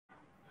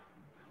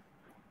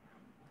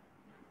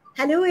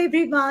Hello,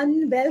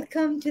 everyone.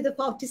 Welcome to the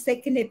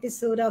 42nd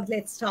episode of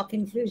Let's Talk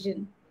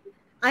Inclusion.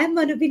 I'm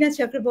Manobina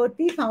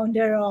Chakraborty,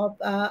 founder of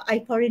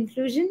I4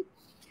 Inclusion.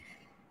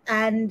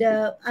 And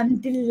I'm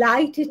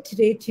delighted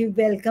today to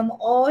welcome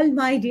all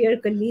my dear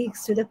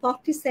colleagues to the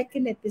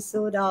 42nd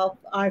episode of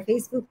our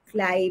Facebook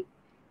Live,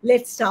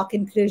 Let's Talk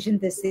Inclusion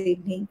this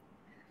evening.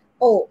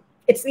 Oh,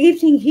 it's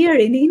evening here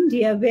in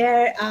India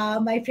where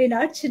my friend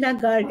Archana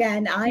Garg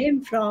and I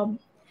am from.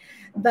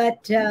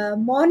 But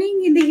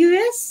morning in the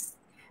US,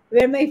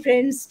 where my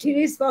friends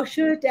Therese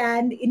Bosshardt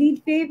and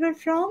Enid Webb are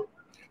from,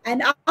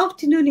 and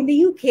afternoon in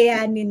the UK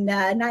and in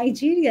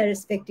Nigeria,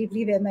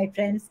 respectively, where my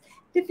friends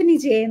Tiffany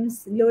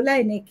James,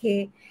 Lola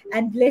Aneke,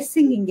 and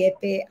Blessing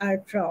Ingaype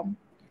are from.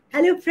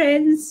 Hello,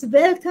 friends.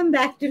 Welcome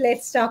back to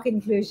Let's Talk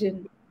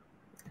Inclusion.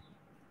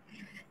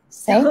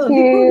 Thank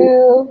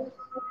you.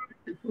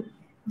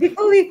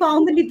 Before we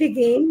formally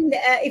begin,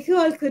 if you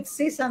all could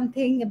say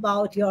something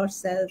about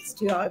yourselves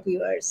to our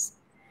viewers.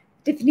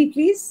 Tiffany,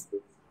 please.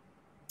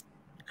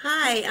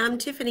 Hi, I'm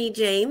Tiffany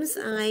James.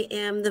 I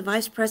am the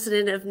Vice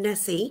President of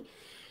NESI,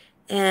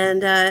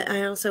 and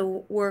I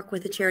also work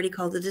with a charity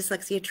called the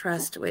Dyslexia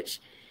Trust,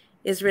 which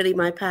is really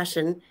my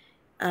passion.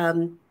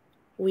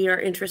 We are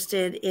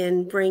interested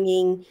in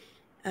bringing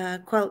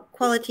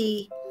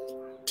quality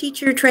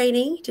teacher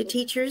training to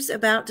teachers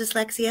about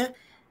dyslexia,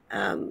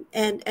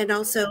 and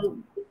also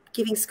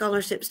giving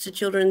scholarships to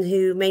children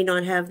who may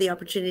not have the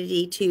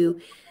opportunity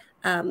to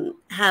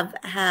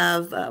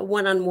have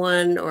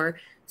one-on-one or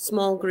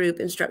small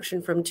group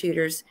instruction from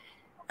tutors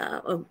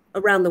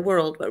around the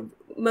world, but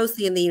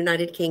mostly in the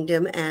United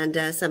Kingdom and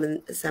some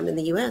in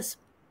the US.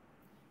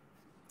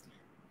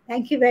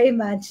 Thank you very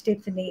much,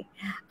 Tiffany.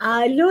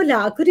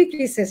 Lola, could you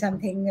please say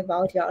something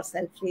about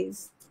yourself,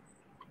 please?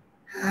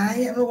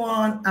 Hi,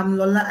 everyone. I'm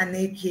Lola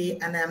Aneke,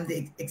 and I'm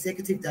the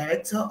Executive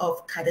Director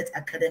of Cadet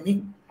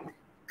Academy.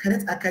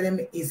 Cadet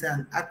Academy is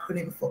an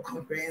acronym for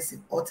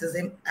Comprehensive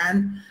Autism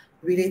and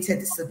Related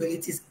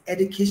Disabilities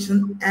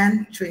Education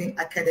and Training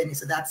Academy.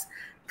 So that's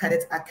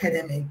Cadet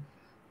Academy.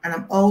 And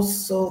I'm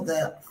also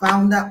the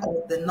founder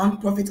of the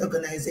nonprofit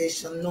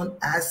organization known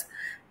as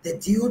the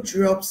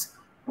Dewdrops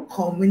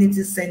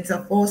Community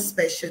Center for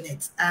Special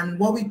Needs. And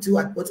what we do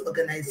at both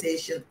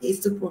organizations is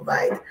to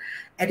provide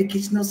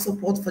educational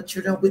support for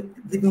children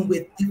living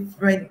with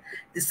different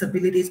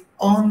disabilities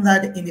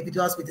under the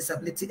Individuals with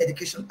Disability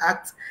Education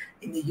Act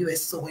in the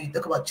US. So when you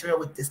talk about children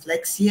with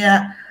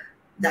dyslexia,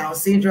 Down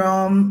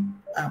syndrome,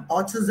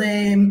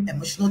 autism,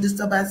 emotional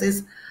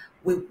disturbances,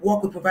 we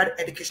provide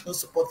educational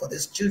support for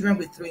these children.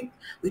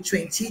 We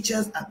train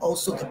teachers and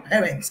also the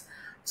parents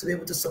to be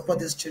able to support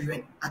these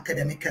children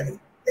academically.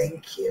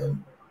 Thank you.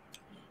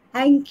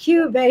 Thank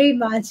you very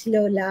much,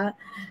 Lola.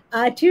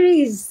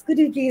 Therese, could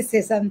you please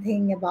say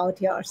something about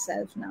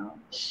yourself now?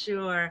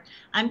 Sure.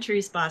 I'm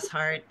Therese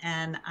Bosshardt,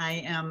 and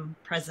I am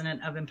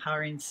president of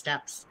Empowering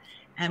Steps.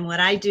 And what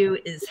I do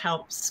is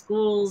help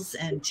schools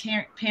and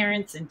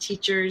parents and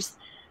teachers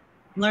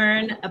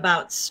learn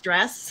about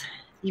stress,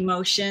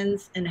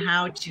 emotions, and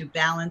how to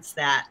balance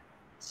that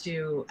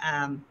to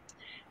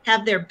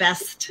have their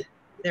best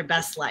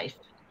life.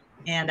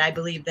 And I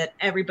believe that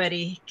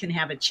everybody can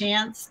have a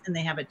chance and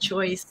they have a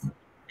choice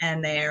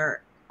and they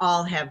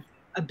all have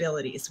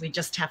abilities. We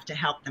just have to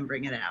help them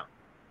bring it out.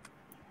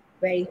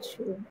 Very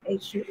true. Very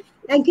true.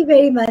 Thank you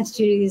very much,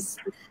 Therese.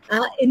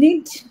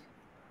 Enid?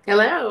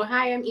 Hello.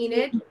 Hi, I'm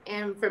Enid.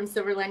 I'm from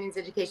Silver Linings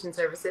Education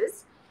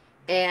Services.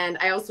 And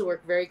I also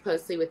work very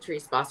closely with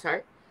Therese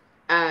Bosshardt.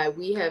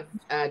 We have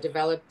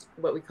developed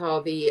what we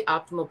call the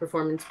Optimal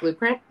Performance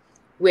Blueprint,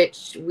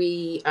 which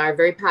we are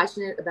very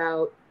passionate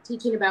about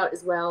teaching about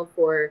as well,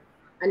 for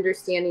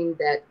understanding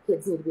that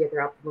kids need to be at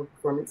their optimal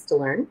performance to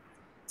learn.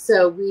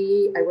 So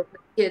I work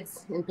with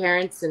kids and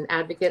parents and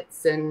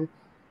advocates and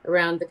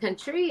around the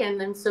country.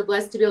 And I'm so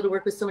blessed to be able to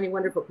work with so many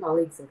wonderful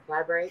colleagues and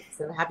collaborate.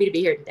 So happy to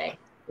be here today.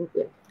 Thank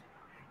you.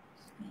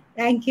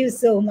 Thank you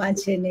so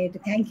much, Enid.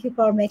 Thank you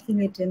for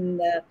making it in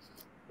the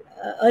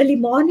early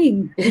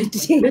morning.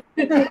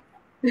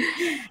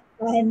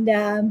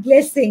 And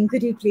Blessing,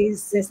 could you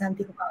please say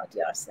something about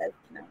yourself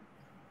now?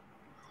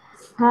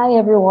 Hi,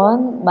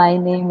 everyone. My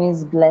name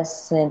is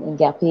Blessing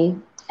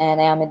Ingaype, and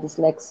I am a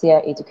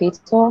dyslexia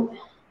educator.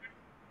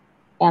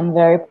 I'm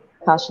very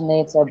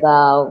passionate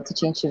about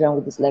teaching children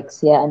with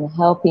dyslexia and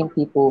helping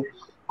people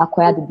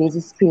acquire the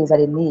basic skills that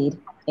they need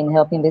in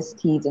helping these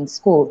kids in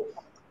school.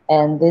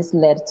 And this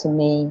led to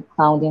me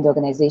founding the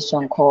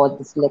organization called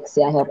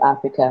Dyslexia Help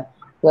Africa,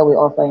 where we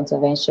offer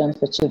intervention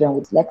for children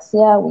with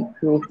dyslexia. We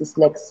create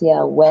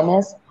dyslexia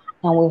awareness,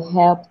 and we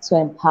help to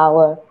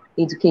empower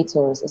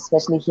educators,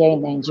 especially here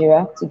in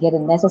Nigeria, to get the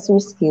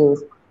necessary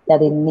skills that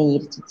they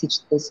need to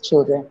teach those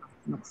children.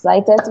 I'm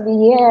excited to be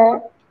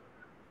here.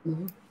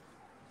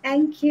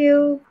 Thank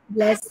you,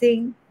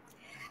 Blessing.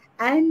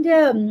 And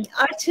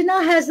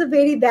Archana has a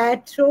very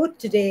bad throat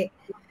today.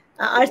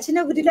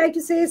 Archana, would you like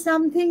to say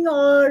something,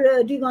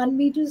 or do you want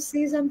me to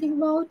say something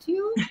about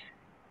you?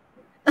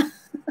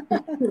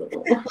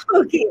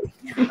 Okay.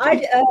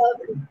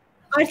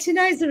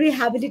 Archana is a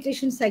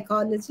rehabilitation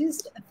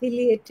psychologist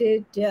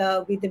affiliated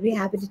with the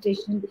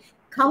Rehabilitation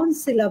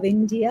Council of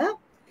India.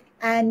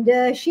 And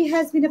she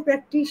has been a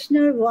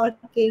practitioner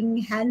working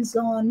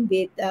hands-on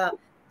with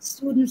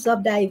students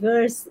of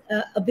diverse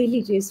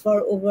abilities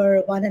for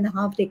over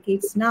 1.5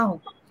 decades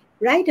now.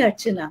 Right,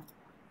 Archana?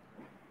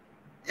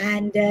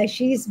 And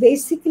she is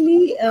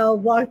basically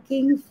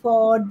working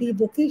for the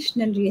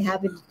vocational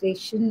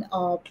rehabilitation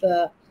of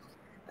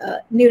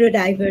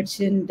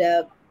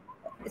neurodivergent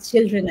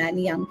children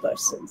and young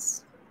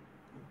persons.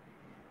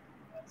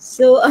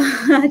 So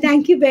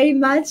thank you very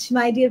much,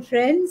 my dear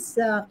friends.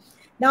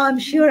 Now I'm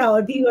sure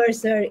our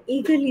viewers are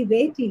eagerly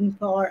waiting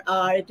for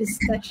our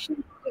discussion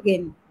to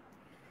begin.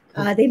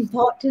 The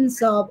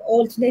importance of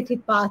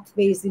alternative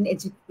pathways in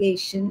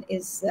education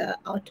is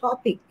our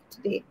topic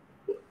today.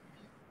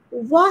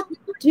 What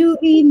do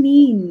we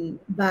mean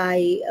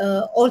by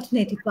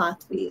alternative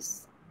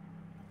pathways?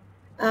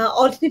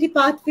 Alternative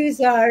pathways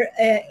are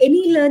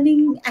any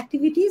learning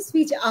activities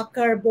which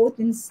occur both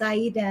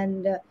inside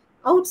and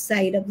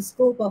outside of the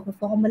scope of a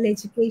formal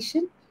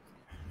education.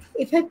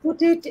 If I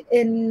put it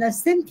in a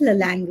simpler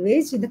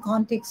language, in the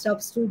context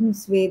of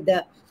students with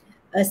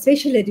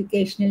special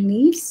educational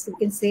needs, we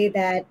can say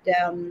that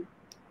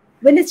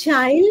when a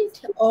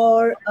child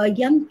or a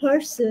young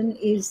person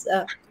is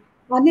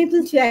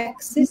unable to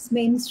access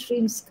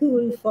mainstream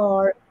school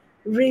for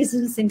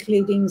reasons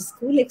including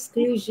school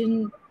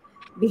exclusion,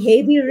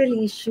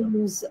 behavioral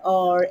issues,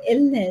 or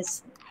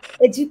illness,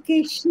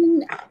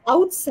 education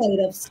outside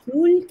of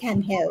school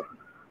can help.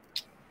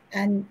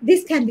 And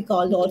this can be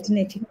called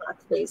alternative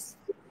pathways.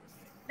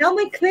 Now,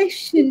 my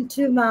question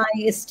to my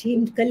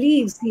esteemed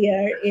colleagues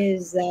here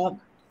is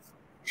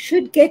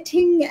should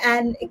getting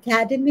an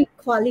academic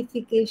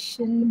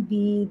qualification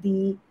be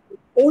the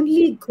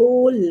only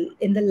goal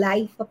in the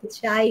life of a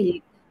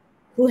child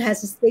who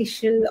has a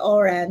special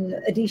or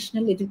an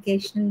additional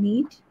educational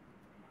need?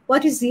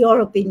 What is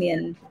your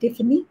opinion,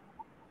 Tiffany?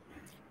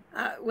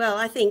 Well,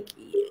 I think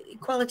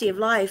quality of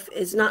life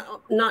is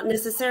not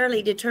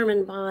necessarily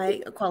determined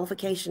by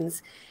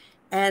qualifications.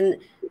 And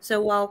so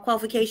while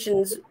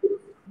qualifications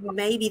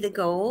may be the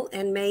goal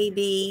and may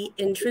be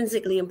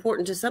intrinsically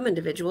important to some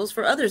individuals,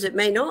 for others it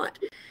may not.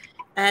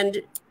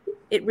 And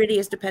it really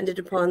is dependent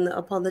upon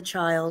the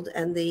child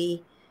and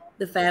the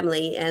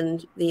family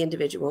and the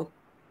individual.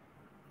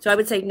 So I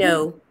would say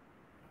no.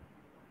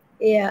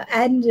 Yeah,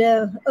 and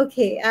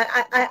okay,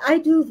 I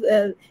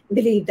do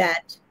believe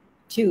that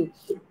too.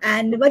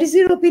 And what is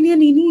your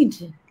opinion,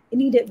 Enid?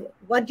 Enid,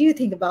 what do you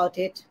think about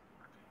it?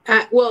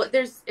 Well,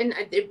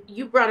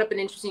 you brought up an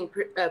interesting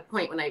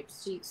point when I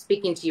was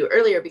speaking to you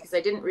earlier, because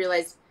I didn't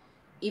realize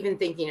even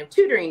thinking of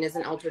tutoring as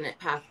an alternate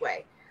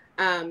pathway.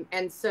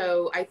 And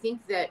so I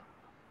think that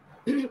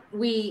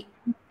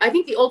I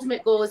think the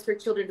ultimate goal is for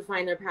children to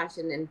find their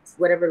passion and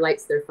whatever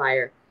lights their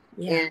fire.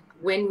 Yeah. And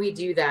when we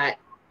do that,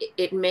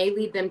 it may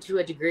lead them to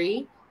a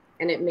degree,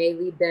 and it may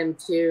lead them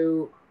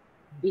to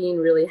being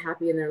really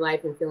happy in their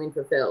life and feeling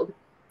fulfilled.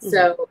 Mm-hmm.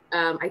 So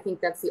I think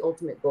that's the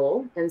ultimate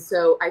goal. And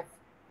so I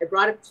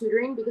brought up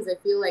tutoring because I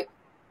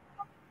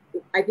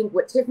think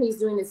what Tiffany's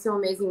doing is so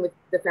amazing with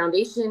the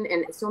foundation,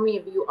 and so many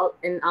of you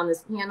on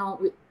this panel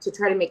to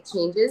try to make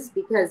changes,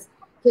 because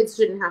kids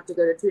shouldn't have to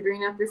go to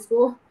tutoring after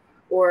school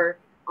or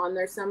on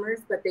their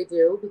summers, but they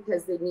do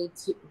because they need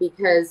to,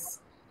 because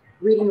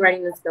reading,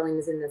 writing, and spelling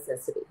is a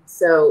necessity.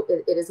 So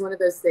it is one of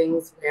those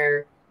things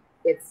where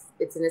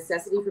it's a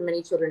necessity for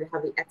many children to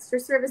have the extra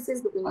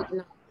services, but we need to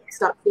not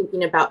stop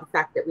thinking about the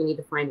fact that we need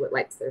to find what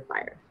lights their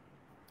fire.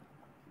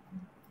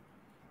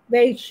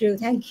 Very true.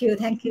 Thank you,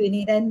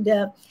 Enid. And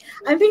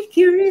I'm very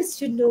curious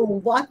to know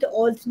what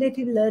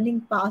alternative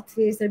learning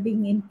pathways are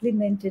being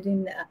implemented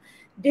in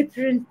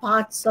different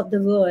parts of the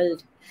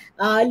world.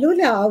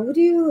 Lola, would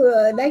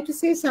you like to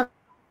say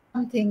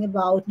something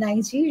about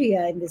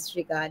Nigeria in this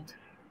regard?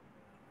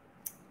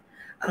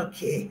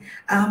 Okay.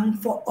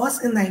 For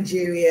us in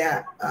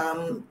Nigeria,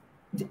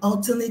 the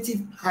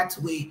alternative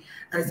pathway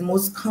that is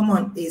most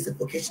common is the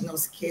vocational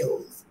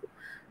skills.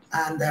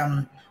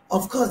 And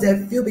of course, there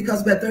are few,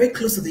 because we're very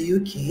close to the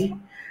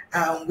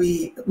UK.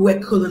 We were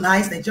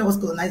colonized, Nigeria was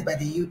colonized by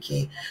the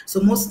UK.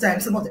 So most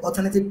times, some of the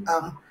alternative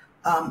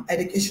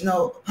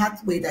educational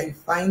pathway that you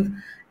find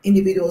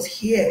individuals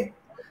here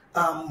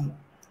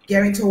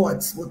gearing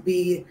towards would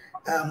be,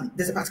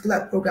 there's a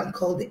particular program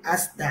called the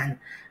ASDAN,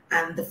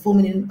 and the full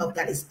meaning of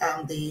that is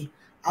the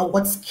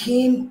Award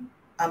Scheme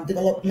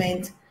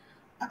Development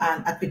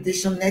and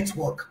Accreditation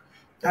Network.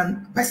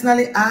 And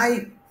personally,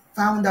 I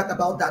found out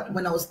about that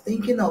when I was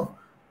thinking of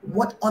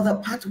what other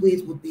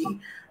pathways would be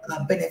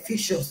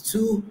beneficial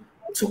to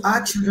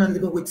our children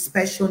living with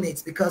special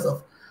needs, because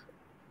of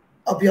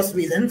obvious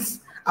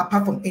reasons,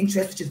 apart from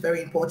interest, which is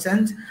very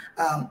important,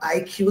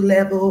 IQ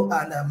level,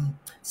 and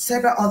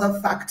several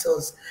other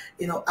factors.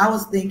 You know, I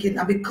was thinking,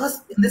 and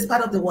because in this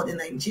part of the world, in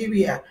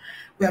Nigeria,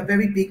 we are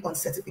very big on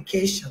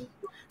certification.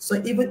 So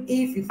even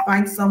if you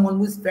find someone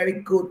who's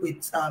very good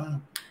with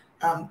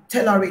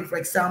tailoring, for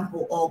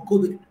example, or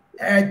good with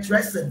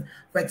hairdressing,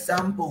 for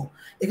example,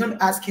 you're going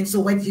to ask him, so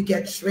where did you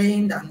get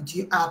trained and do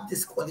you have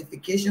these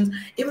qualifications?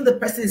 Even the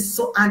person is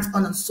so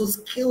hands-on and so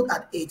skilled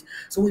at it.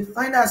 So we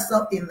find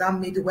ourselves in that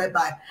middle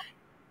whereby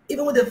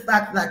even with the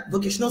fact that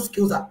vocational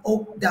skills are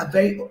they're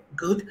very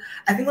good,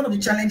 I think one of the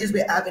challenges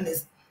we're having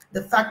is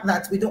the fact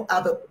that we don't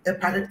have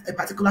a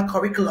particular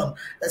curriculum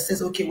that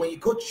says, okay, when you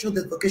go through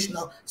the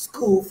vocational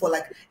school for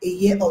like a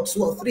year or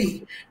 2 or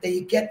 3, then you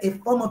get a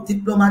form of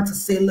diploma to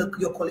say, look,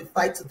 you're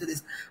qualified to do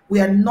this.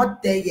 We are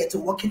not there yet,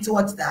 we're working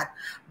towards that.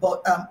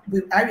 But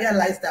I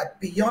realized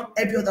that beyond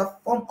every other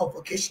form of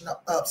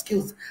vocational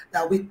skills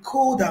that we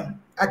could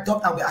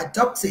adopt and we're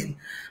adopting,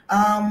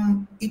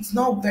 it's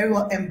not very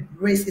well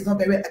embraced, it's not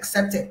very well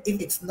accepted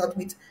if it's not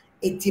with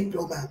a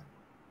diploma.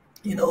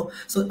 You know,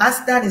 so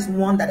ASDAN is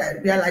one that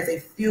I realize a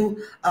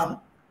few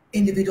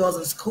individuals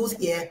and schools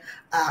here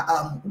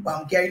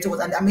are gearing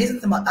towards. And the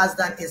amazing thing about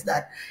ASDAN is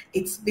that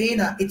it's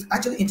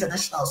actually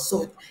international.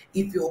 So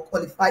if you're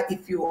qualified,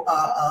 if you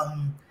are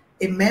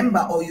a member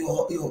or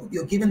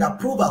you're given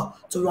approval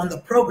to run the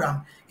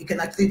program, you can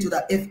actually do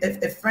that.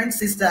 If a friend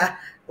sister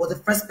was the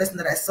first person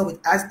that I saw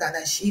with ASDAN,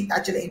 and she's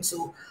actually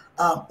into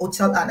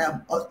hotel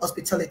and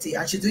hospitality,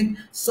 and she's doing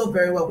so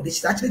very well with it.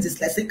 She's actually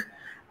dyslexic,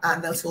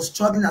 and she was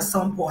struggling at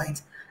some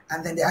point,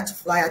 and then they had to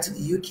fly her to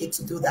the UK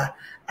to do that.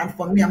 And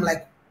for me, I'm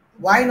like,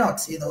 why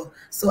not, you know?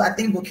 So I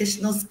think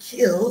vocational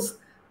skills,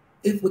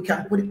 if we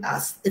can put it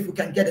as, if we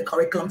can get a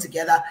curriculum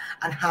together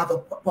and have a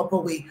proper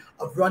way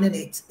of running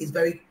it, is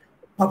very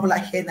popular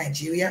here in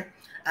Nigeria.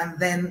 And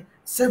then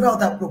several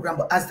other programs,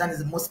 but ASDAN is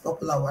the most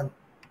popular one.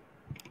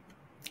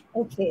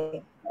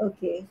 Okay.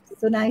 Okay,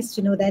 so nice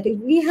to know that.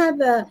 We have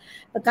a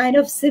kind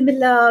of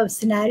similar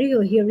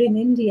scenario here in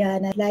India,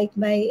 and I'd like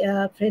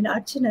my friend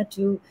Archana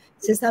to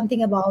say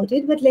something about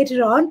it, but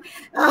later on,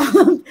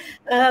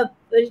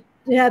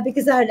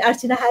 because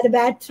Archana had a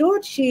bad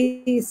throat,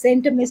 she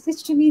sent a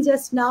message to me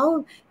just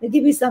now,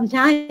 give me some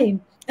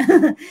time.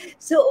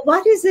 So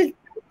what is it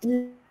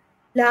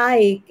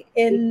like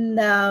in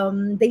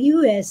the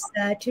US,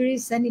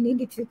 Therese and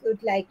Enid, if you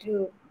could like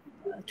to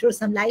throw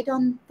some light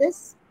on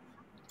this?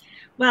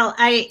 Well,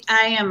 I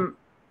am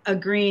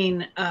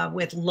agreeing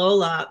with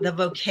Lola. The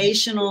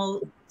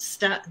vocational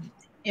stuff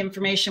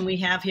information we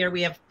have here,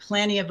 we have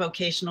plenty of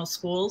vocational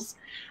schools.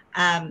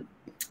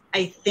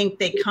 I think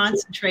they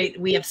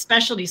concentrate, we have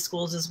specialty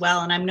schools as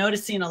well. And I'm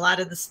noticing a lot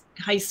of the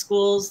high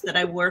schools that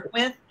I work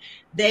with,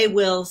 they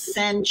will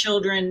send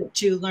children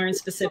to learn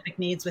specific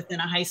needs within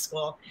a high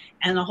school.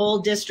 And the whole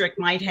district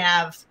might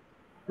have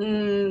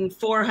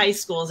 4 high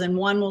schools, and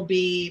one will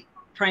be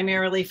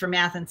primarily for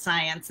math and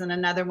science, and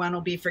another one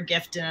will be for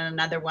gifted, and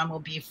another one will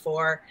be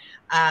for,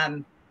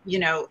 you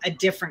know, a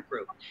different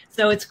group.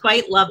 So it's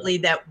quite lovely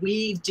that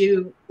we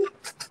do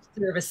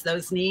service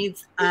those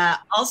needs.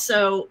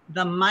 Also,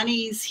 the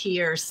monies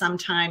here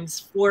sometimes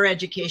for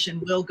education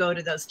will go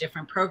to those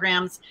different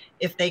programs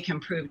if they can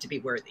prove to be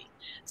worthy.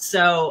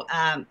 So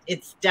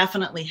it's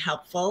definitely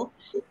helpful.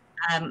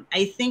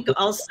 I think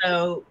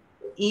also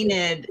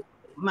Enid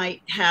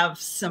might have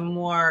some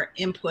more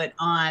input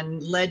on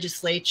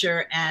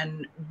legislature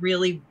and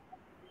really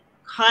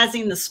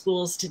causing the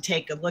schools to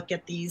take a look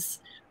at these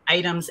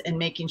items and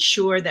making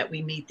sure that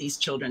we meet these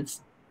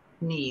children's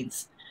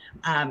needs,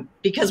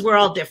 because we're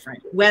all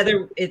different,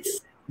 whether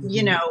it's,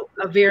 you know,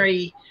 a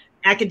very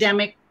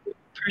academic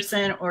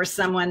person or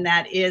someone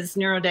that is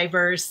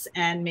neurodiverse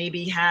and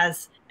maybe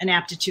has an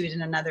aptitude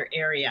in another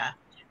area.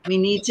 We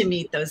need to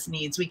meet those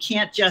needs. We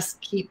can't just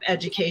keep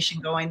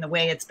education going the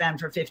way it's been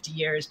for 50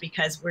 years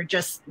because we're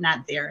just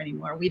not there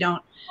anymore. We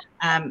don't,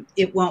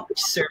 it won't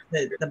serve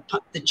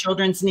the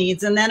children's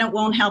needs, and then it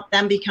won't help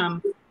them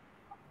become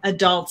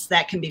adults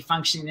that can be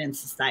functioning in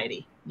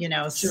society, you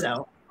know, sure.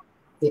 So.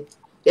 Yeah.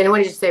 And I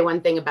wanted to say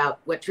one thing about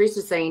what Therese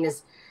is saying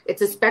is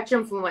it's a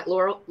spectrum from what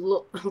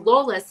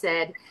Lola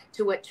said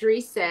to what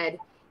Therese said,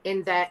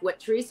 in that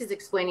what Therese is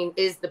explaining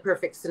is the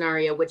perfect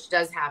scenario, which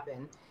does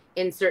happen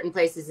in certain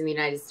places in the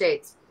United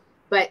States.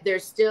 But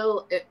there's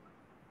still,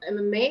 I'm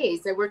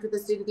amazed. I worked with a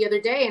student the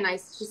other day, and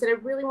she said, I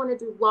really want to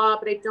do law,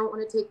 but I don't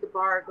want to take the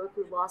bar, go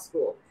through law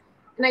school.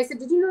 And I said,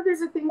 did you know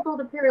there's a thing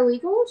called a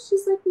paralegal?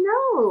 She's like,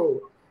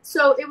 no.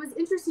 So it was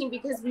interesting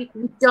because we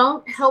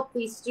don't help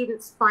these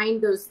students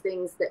find those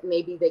things that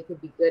maybe they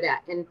could be good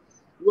at. And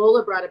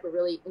Lola brought up a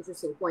really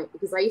interesting point,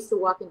 because I used to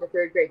walk into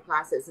 3rd grade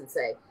classes and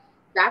say,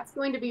 that's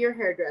going to be your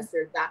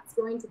hairdresser, that's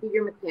going to be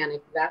your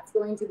mechanic, that's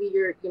going to be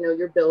your, you know,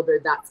 your builder,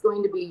 that's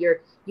going to be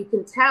your, you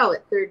can tell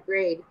at 3rd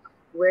grade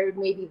where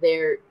maybe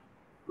their,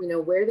 you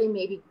know, where they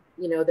maybe,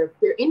 you know, their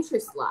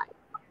interests lie.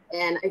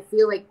 And I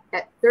feel like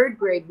at 3rd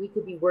grade, we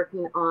could be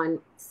working on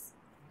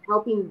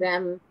helping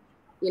them,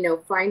 you know,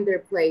 find their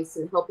place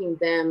and helping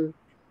them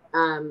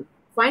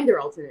find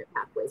their alternate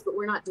pathways, but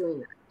we're not doing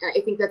that.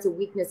 I think that's a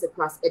weakness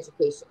across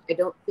education. I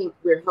don't think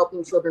we're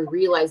helping children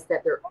realize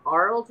that there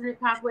are alternate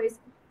pathways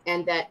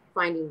and that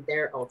finding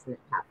their alternate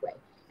pathway.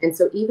 And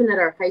so even at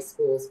our high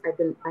schools,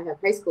 I have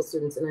high school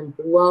students, and I'm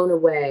blown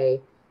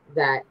away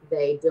that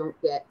they don't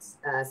get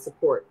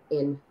support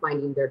in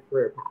finding their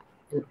career path.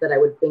 that I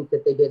would think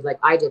that they did like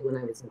I did when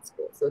I was in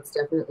school. So it's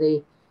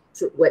definitely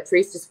what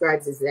Therese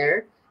describes is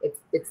there.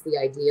 It's the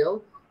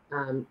ideal,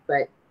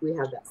 but we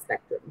have that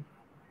spectrum.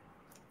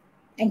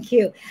 Thank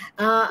you.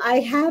 I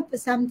have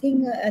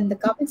something in the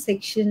comment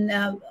section.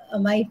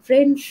 My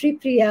friend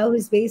Shripriya, who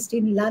is based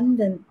in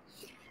London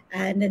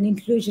and an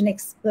inclusion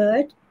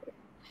expert,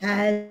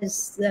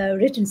 has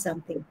written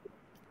something.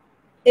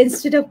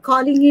 Instead of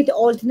calling it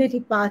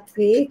alternative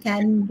pathway,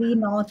 can we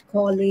not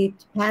call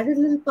it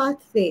parallel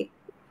pathway?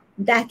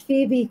 That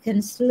way we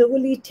can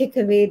slowly take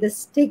away the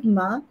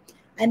stigma,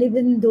 and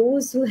even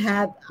those who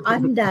have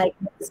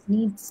undiagnosed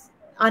needs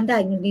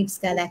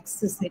can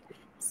access it.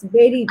 It's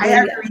very, very...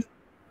 I agree.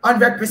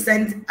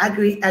 100%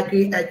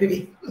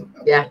 agree.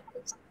 Yeah.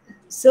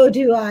 So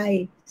do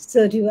I.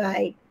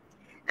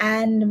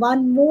 And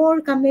one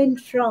more comment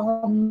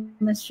from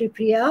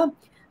Shripriya.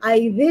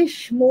 I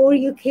wish more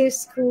UK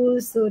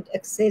schools would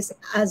access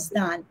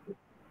ASDAN.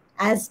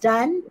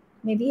 ASDAN?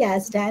 Maybe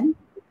ASDAN?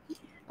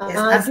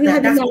 Yes, do you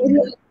have any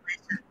idea?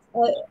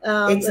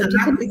 It's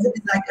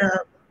like a...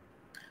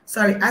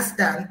 Sorry,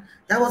 ASDAN.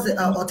 That was the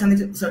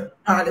alternative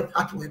parallel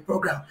pathway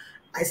program.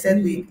 I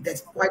said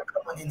that's quite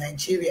common in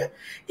Nigeria.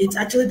 It's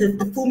actually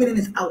the full meaning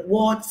is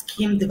Award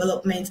Scheme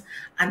Development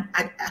and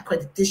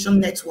Accreditation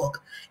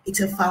Network. It's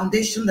a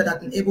foundation that has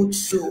been able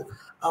to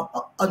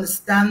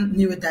understand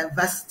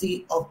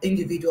neurodiversity of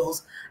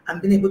individuals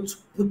and being able to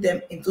put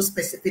them into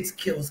specific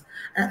skills.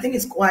 And I think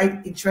it's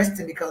quite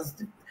interesting because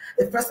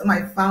the first time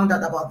I found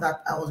out about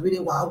that, I was really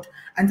wowed.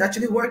 And it's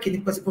actually working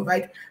because it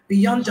provides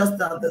beyond just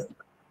the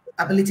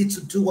ability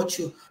to do what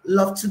you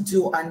love to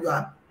do and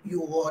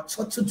you are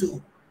taught to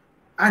do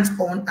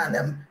hands-on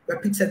and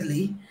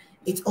repeatedly.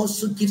 It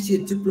also gives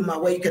you a diploma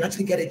where you can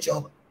actually get a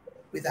job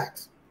with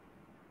that.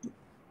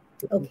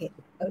 Okay.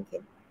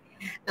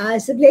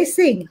 So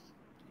Blessing,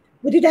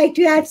 would you like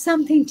to add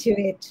something to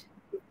it?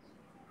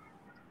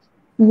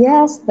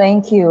 Yes,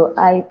 thank you.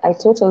 I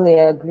totally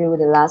agree with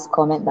the last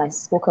comment that I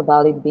spoke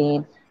about it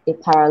being a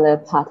parallel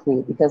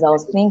pathway, because I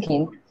was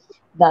thinking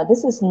that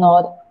this is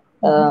not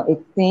a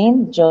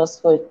thing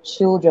just for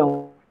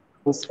children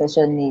with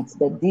special needs,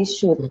 but this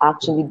should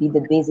actually be the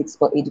basics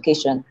for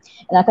education.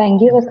 And I can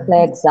give a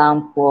clear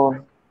example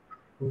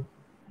of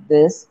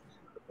this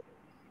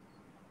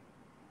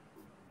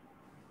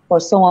for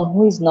someone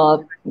who is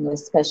not, a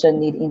special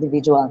need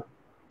individual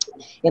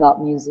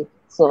about music.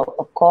 So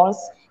of course,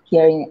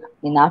 here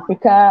in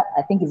Africa,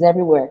 I think it's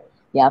everywhere.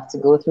 You have to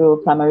go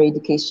through primary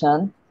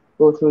education,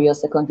 go through your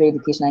secondary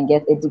education and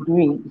get a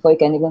degree before you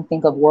can even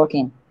think of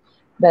working.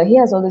 But he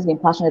has always been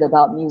passionate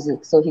about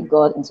music. So he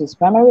got into his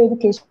primary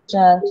education,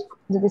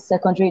 into the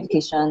secondary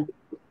education.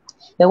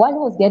 But while he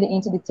was getting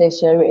into the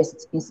tertiary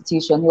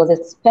institution, he was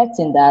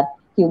expecting that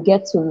he'll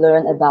get to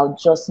learn about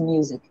just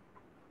music.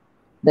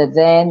 But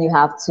then you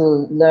have to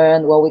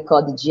learn what we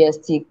call the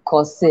GST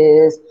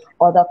courses,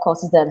 other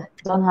courses that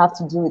don't have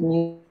to do with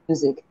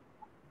music.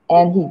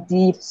 And he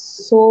did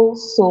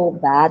so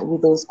bad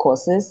with those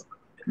courses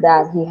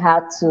that he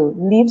had to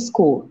leave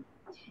school.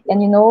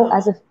 And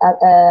as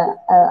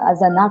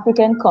an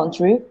African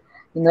country,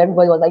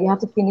 everybody was like, you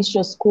have to finish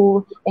your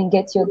school and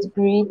get your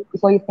degree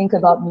before you think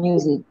about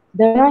music.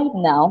 But right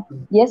now,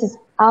 yes, it's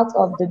out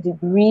of the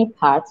degree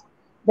part,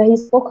 but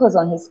he's focused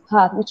on his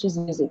path, which is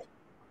music.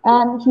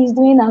 And he's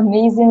doing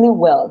amazingly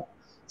well.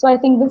 So I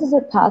think this is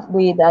a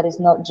pathway that is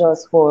not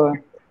just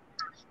for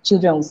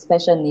children with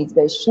special needs,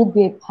 but it should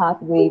be a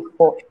pathway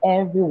for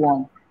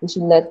everyone. We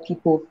should let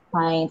people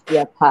find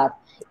their path.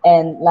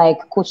 And like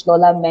Coach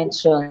Lola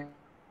mentioned,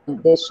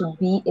 there should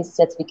be a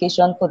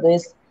certification for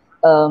these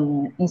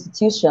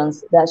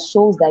institutions that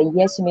shows that,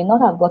 yes, you may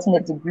not have gotten a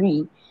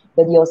degree,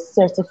 but you're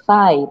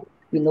certified,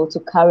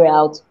 to carry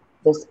out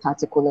this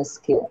particular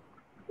skill.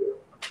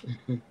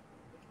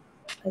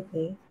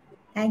 Okay.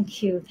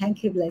 Thank you,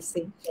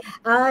 Blessing.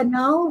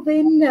 Now,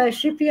 when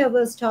Shripriya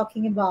was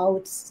talking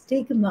about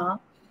stigma,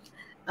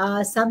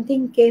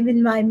 something came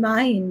in my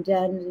mind,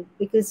 and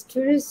because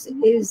Therese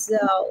is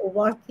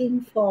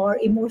working for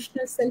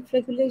emotional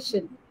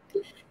self-regulation.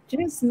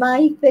 Therese,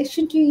 my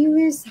question to you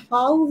is,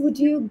 how would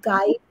you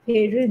guide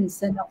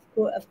parents and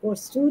of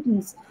course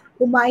students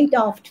who might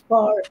opt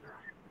for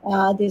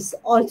this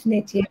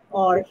alternative,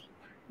 or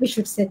we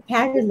should say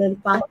parallel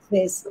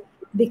pathways,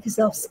 because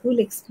of school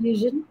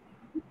exclusion?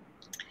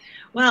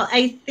 Well,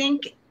 I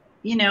think,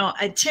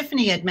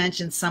 Tiffany had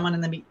mentioned someone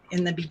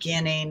in the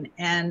beginning,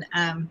 and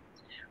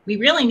we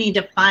really need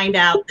to find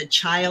out the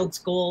child's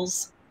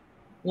goals.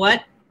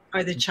 What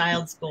are the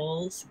child's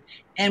goals?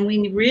 And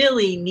we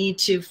really need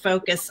to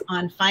focus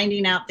on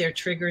finding out their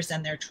triggers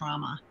and their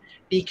trauma,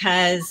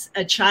 because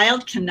a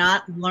child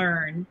cannot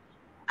learn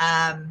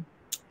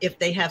if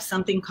they have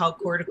something called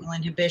cortical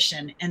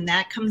inhibition. And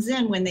that comes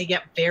in when they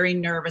get very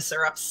nervous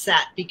or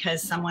upset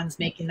because someone's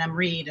making them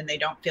read and they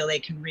don't feel they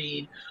can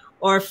read.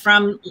 Or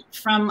from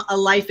a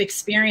life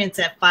experience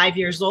at 5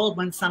 years old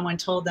when someone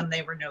told them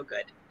they were no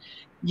good.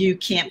 You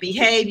can't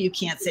behave, you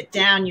can't sit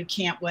down, you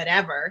can't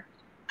whatever.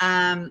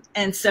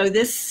 And so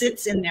this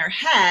sits in their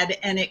head,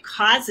 and it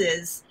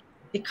causes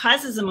it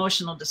causes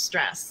emotional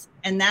distress,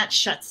 and that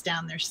shuts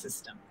down their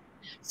system.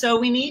 So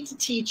we need to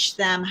teach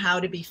them how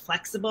to be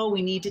flexible.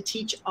 We need to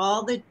teach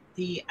all the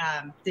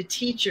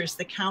teachers,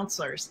 the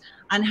counselors,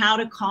 on how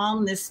to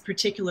calm this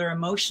particular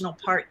emotional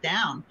part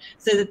down,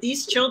 so that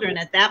these children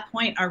at that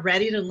point are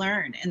ready to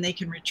learn and they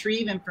can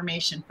retrieve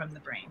information from the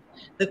brain.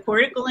 The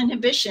cortical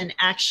inhibition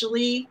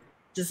actually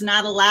does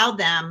not allow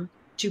them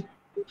to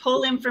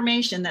pull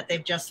information that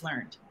they've just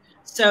learned.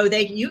 So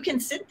you can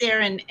sit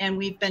there and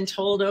we've been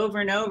told over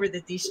and over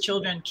that these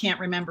children can't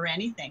remember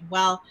anything.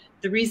 Well,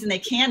 the reason they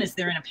can is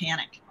they're in a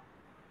panic,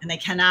 and they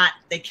cannot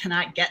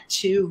get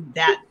to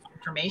that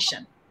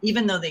information,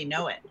 even though they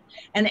know it.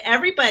 And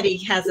everybody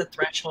has a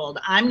threshold.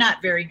 I'm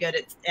not very good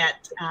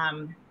at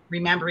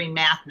remembering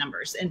math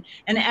numbers, and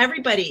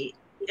everybody,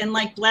 and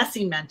like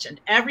Blessing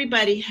mentioned,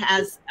 everybody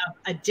has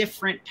a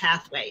different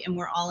pathway, and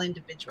we're all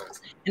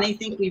individuals. And I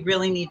think we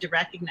really need to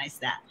recognize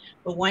that.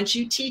 But once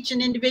you teach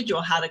an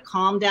individual how to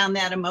calm down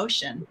that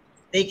emotion,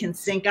 they can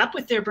sync up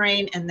with their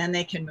brain, and then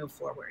they can move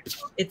forward.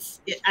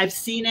 I've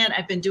seen it.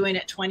 I've been doing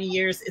it 20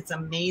 years. It's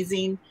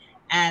amazing.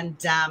 And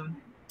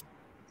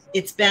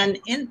it's been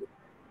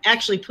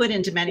actually put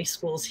into many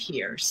schools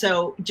here.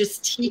 So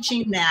just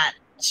teaching that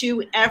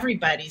to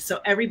everybody, so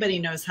everybody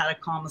knows how to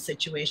calm a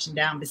situation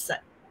down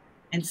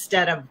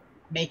instead of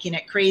making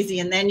it crazy.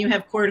 And then you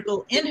have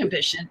cortical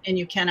inhibition and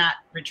you cannot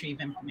retrieve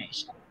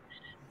information.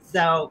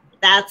 So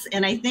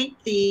and I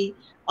think the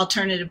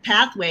alternative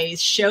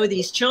pathways show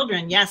these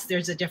children, yes,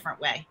 there's a different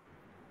way.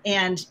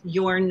 And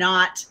you're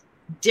not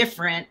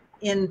different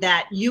in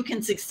that you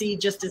can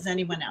succeed just as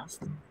anyone else.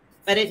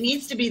 But it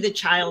needs to be the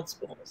child's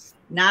goals,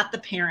 not the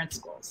parents'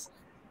 goals.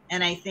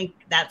 And I think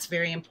that's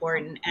very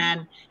important.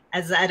 And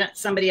as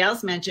somebody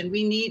else mentioned,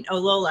 we need,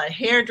 Lola,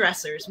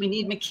 hairdressers, we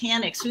need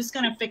mechanics. Who's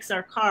going to fix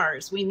our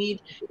cars? We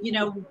need,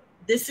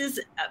 this is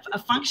a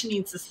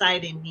functioning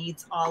society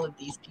needs all of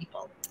these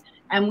people.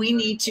 And we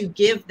need to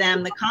give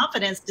them the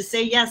confidence to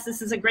say, yes,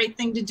 this is a great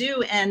thing to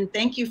do. And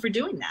thank you for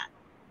doing that.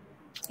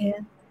 Yeah,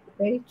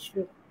 very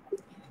true.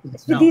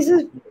 So these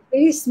are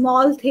very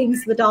small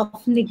things, but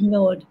often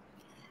ignored.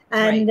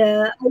 And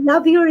right. I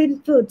love your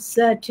inputs,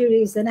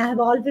 Therese, and I have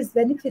always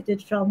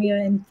benefited from your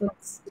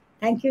inputs.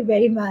 Thank you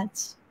very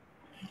much.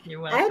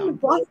 You're welcome.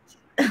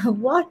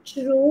 And what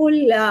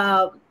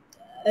role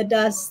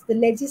does the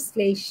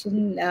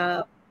legislation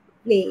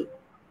play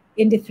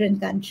in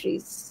different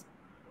countries?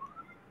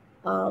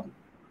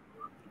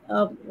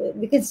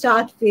 We can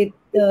start with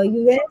the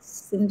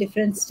US in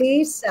different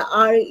states.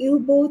 Are you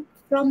both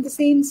from the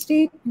same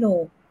state?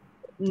 No.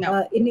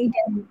 No. In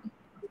India.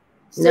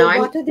 So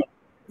what are the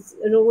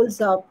roles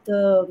of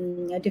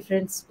the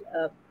different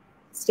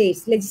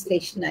states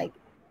legislation? I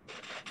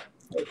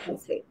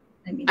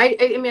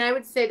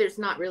would say there's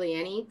not really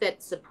any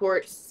that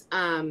supports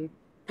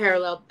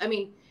parallel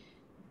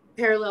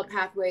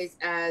pathways,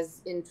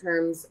 as in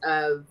terms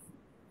of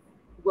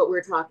what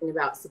we're talking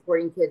about,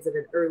 supporting kids at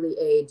an early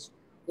age.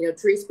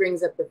 Therese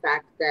brings up the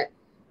fact that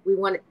we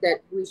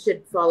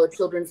should follow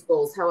children's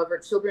goals. However,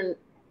 children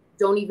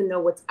don't even know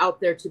what's out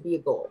there to be a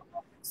goal.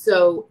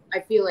 So I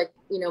feel like,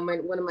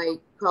 one of my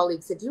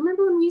colleagues said, do you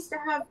remember when we used to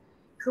have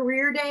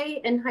career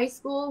day in high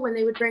school, when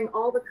they would bring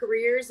all the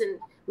careers and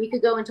we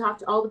could go and talk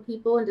to all the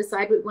people and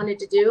decide what we wanted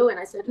to do? And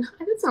I said, no,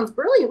 that sounds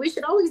brilliant. We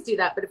should always do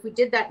that. But if we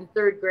did that in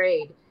 3rd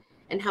grade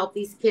and help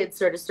these kids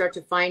sort of start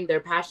to find their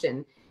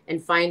passion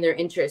and find their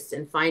interests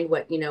and find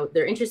what,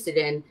 they're interested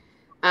in,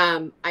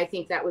 I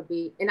think that would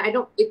be, and I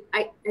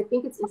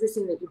think it's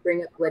interesting that you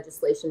bring up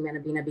legislation,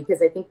 Manobina,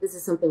 because I think this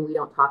is something we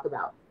don't talk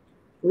about.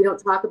 We don't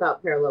talk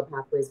about parallel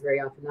pathways very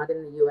often, not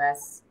in the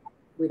US.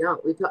 We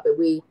don't. We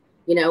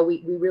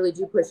really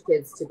do push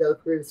kids to go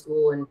through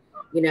school and,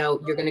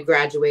 you're going to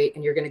graduate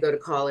and you're going to go to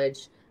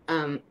college.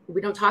 We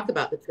don't talk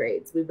about the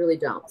trades. We really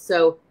don't.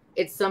 So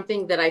it's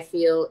something that I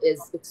feel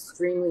is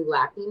extremely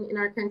lacking in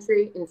our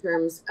country in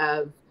terms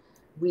of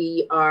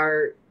we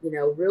are,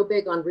 real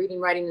big on reading,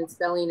 writing, and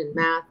spelling and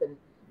math and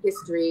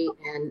history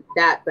and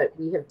that, but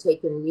we have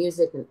taken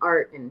music and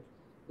art and,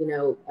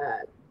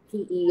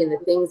 PE and the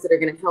things that are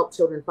going to help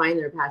children find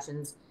their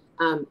passions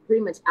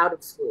pretty much out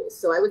of schools.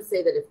 So I would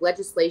say that if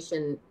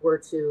legislation were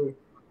to,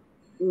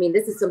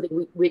 this is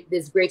something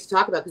is great to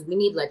talk about because we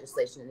need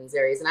legislation in these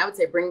areas. And I would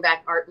say bring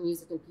back art,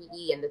 music, and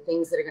PE and the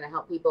things that are going to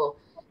help people,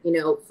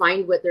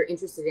 find what they're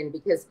interested in.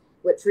 Because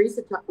what Therese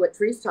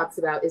talks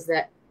about is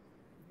that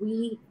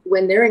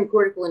when they're in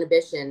cortical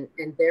inhibition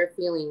and they're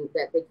feeling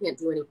that they can't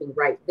do anything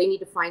right, they need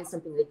to find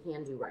something they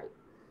can do right.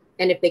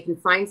 And if they can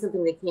find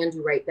something they can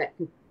do right, that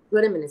can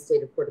put them in a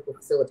state of cortical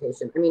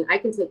facilitation. I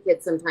can take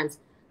kids sometimes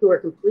who are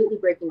completely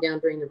breaking down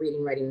during the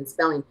reading, writing, and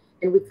spelling,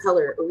 and we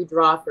color or we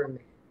draw for a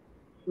minute.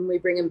 And we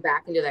bring them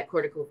back into that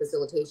cortical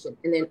facilitation.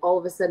 And then all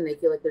of a sudden they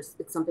feel like it's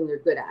something they're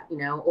good at,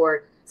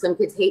 or some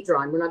kids hate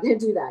drawing. We're not going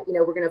to do that.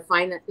 We're going to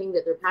find that thing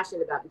that they're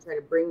passionate about and try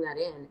to bring that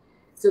in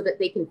so that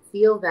they can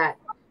feel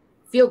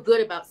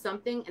good about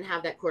something and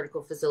have that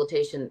cortical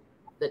facilitation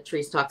that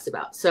Therese talks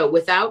about. So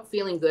without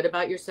feeling good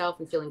about yourself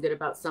and feeling good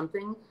about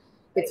something,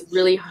 it's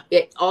really,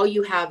 all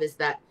you have is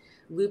that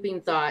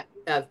looping thought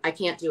of, I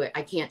can't do it.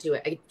 I can't do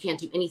it. I can't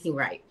do anything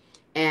right.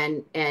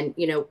 And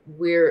you know,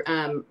 we're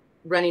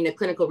running a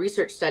clinical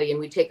research study, and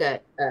we take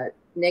a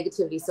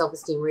negativity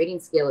self-esteem rating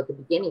scale at the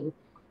beginning.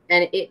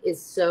 And it is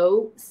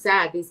so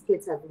sad. These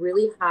kids have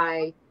really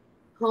high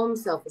home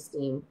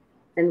self-esteem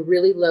and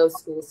really low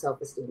school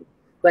self-esteem.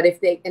 But if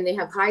they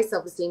have high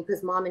self-esteem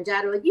because mom and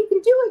dad are like, you can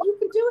do it,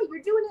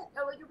 you're doing it.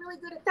 Oh, you're really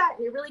good at that,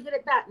 and you're really good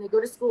at that. And they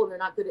go to school and they're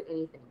not good at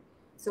anything.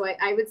 So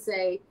I would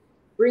say,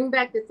 bring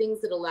back the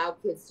things that allow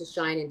kids to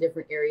shine in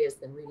different areas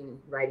than reading,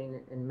 writing,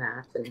 and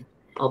math and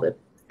all the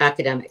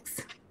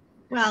academics.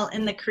 Well,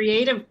 in the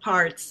creative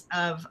parts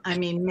of, I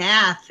mean,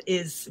 math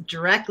is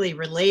directly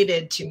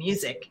related to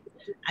music.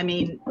 I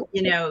mean,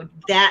 you know,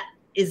 that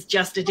is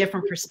just a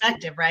different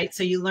perspective, right?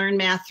 So you learn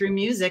math through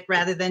music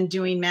rather than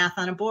doing math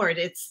on a board.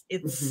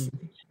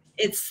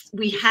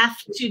 We have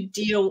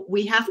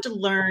to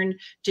learn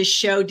to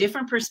show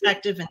different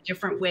perspective and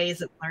different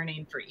ways of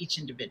learning for each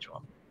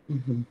individual.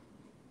 Mm-hmm.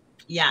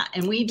 Yeah,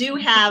 and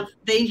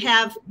they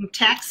have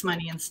tax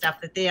money and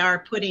stuff that they are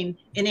putting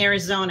in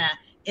Arizona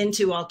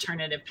into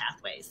alternative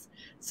pathways.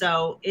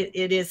 So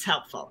it is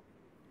helpful.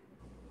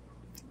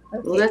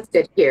 Okay. Well, that's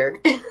good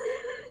here.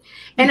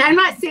 And I'm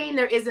not saying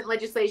there isn't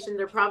legislation.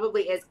 There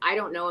probably is. I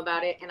don't know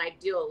about it, and I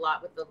deal a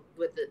lot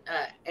with the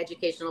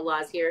educational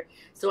laws here.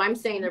 So I'm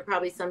saying there are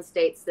probably some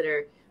states that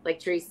are,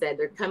 like Therese said,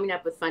 they're coming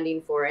up with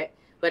funding for it.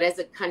 But as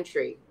a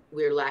country,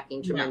 we're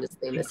lacking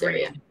tremendously in this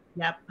area.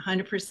 Yep,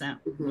 100%.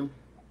 Mm-hmm.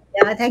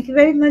 Yeah, thank you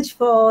very much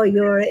for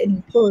your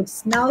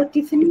inputs. Now,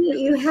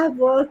 Tiffany, you have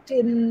worked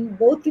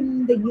both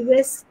in the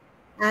US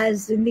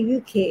as in the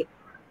UK.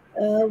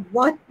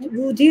 What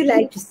would you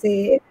like to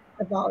say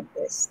about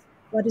this?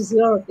 What is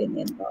your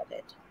opinion about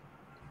it?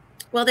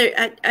 Well,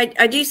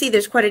 I do see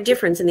there's quite a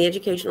difference in the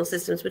educational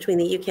systems between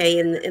the UK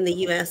and the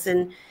US.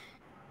 And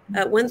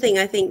one thing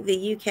I think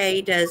the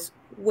UK does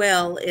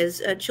well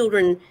is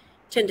children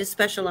tend to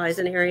specialize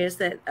in areas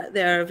that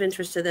are of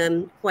interest to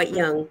them quite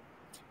young.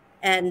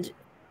 And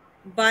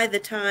by the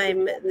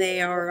time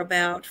they are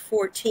about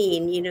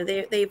 14, you know,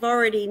 they've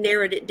already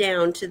narrowed it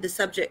down to the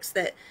subjects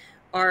that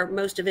are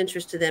most of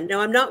interest to them.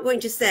 Now, I'm not going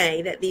to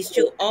say that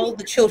all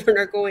the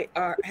children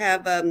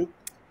have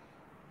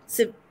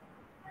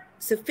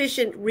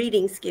sufficient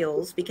reading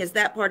skills, because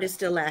that part is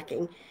still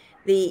lacking.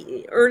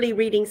 The early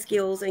reading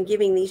skills and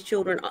giving these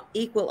children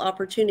equal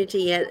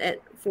opportunity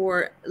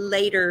for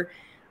later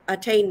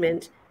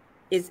attainment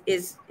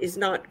is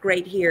not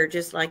great here,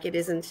 just like it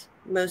isn't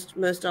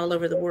most all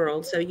over the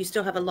world. So you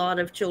still have a lot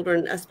of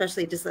children,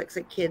 especially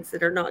dyslexic kids,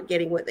 that are not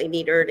getting what they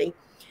need early.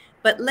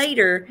 But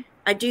later,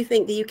 I do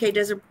think the UK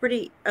does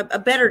a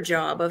better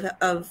job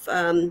of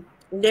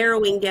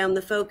narrowing down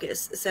the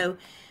focus. So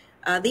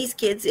these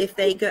kids, if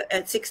they go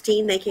at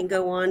 16, they can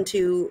go on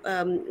to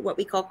what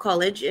we call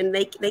college, and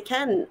they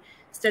can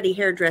study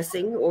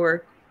hairdressing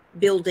or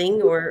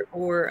building or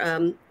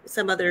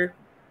some other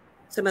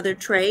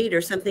trade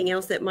or something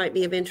else that might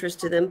be of interest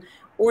to them,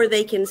 or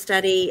they can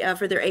study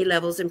for their A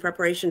levels in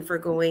preparation for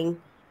going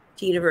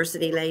to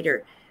university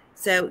later.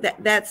 So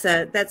that's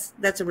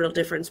a real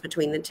difference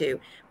between the two.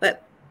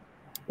 But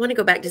I want to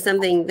go back to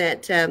something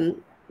that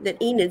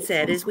Enid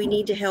said, is we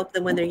need to help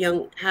them when they're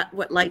young.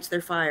 What lights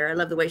their fire? I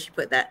love the way she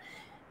put that.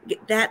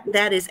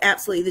 That is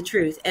absolutely the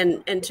truth.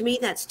 And to me,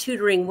 that's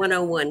tutoring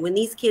 101. When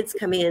these kids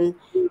come in,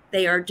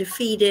 they are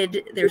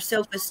defeated. Their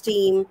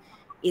self-esteem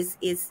has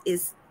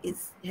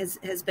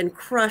been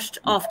crushed,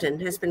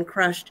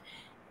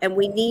 and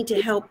we need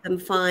to help them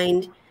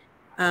find.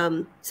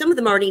 Some of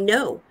them already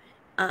know,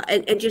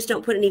 and just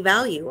don't put any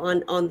value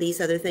on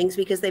these other things,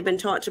 because they've been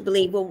taught to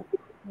believe, well,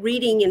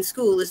 reading in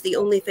school is the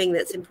only thing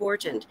that's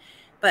important.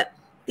 But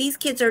these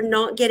kids are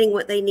not getting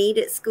what they need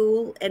at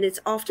school, and it's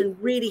often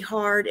really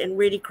hard and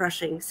really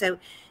crushing. So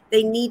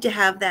they need to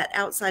have that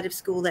outside of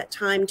school, that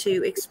time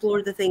to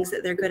explore the things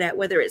that they're good at,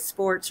 whether it's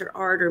sports or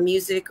art or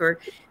music or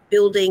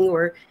building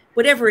or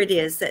whatever it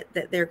is that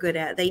they're good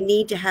at. They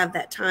need to have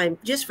that time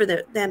just for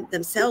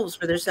themselves,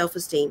 for their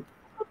self-esteem.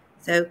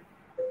 So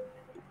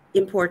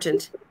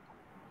important.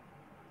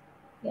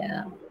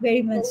 Yeah,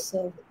 very much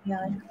so.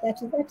 Yeah,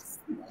 that's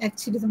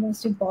actually the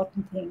most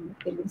important thing,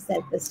 building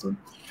self-esteem.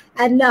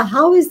 And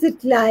how is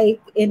it like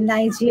in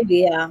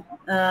Nigeria,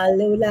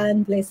 Lola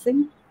and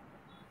Blessing?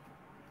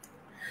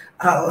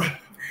 Oh,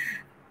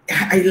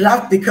 I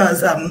laugh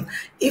because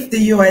if the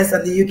US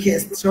and the UK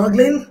is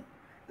struggling,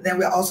 then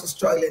we're also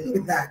struggling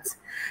with that.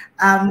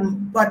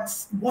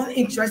 But one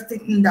interesting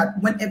thing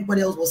that when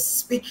everybody else was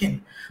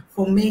speaking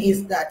for me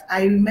is that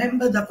I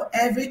remember that for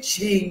every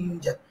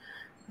change,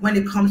 when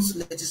it comes to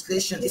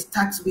legislation, it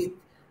starts with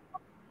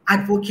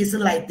advocacy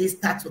like this,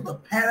 starts with the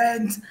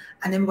parents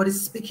and everybody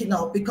speaking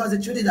up, because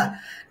the truth is that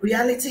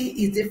reality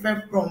is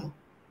different from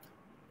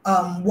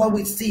what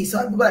we see.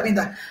 So what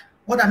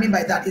I mean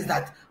by that is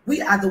that we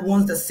are the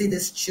ones that see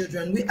these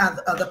children. We are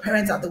the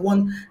parents are the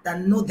ones that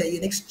know their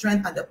unique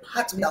strength and the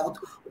pathway that would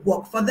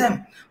work for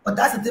them. But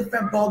that's a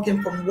different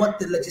ballgame from what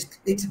the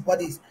legislative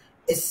bodies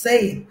is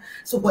saying.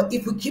 So, but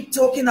if we keep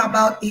talking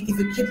about it, if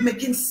we keep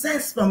making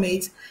sense from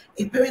it,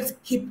 if parents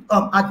keep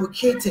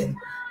advocating,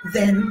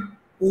 then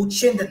we'll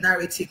change the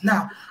narrative.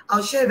 Now,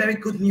 I'll share very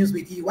good news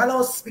with you. While I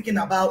was speaking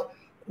about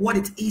what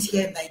it is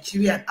here in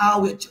Nigeria and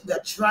how we're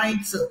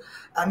trying to,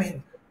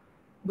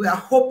 we are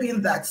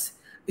hoping that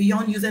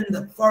beyond using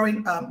the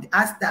foreign, the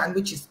ASDAN,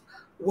 which is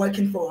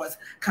working for us,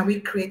 can we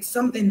create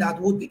something that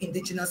would be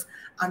indigenous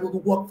and would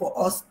work for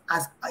us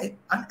as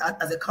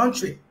a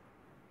country?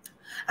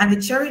 And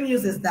the cherry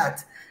news is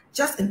that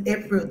just in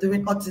April,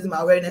 during Autism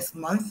Awareness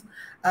Month,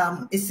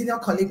 a senior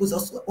colleague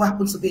who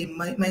happens to be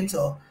a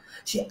mentor,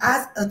 she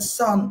asked her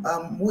son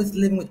who is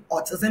living with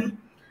autism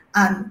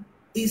and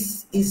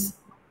is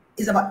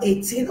about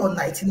 18 or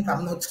 19, if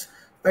I'm not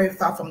very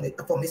far from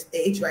his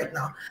age right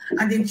now.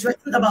 And the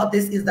interesting about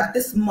this is that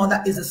this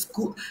mother is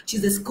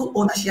she's a school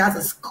owner, she has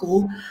a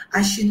school,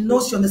 and she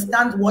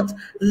understands what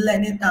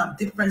learning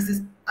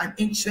differences and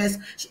interests.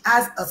 She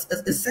has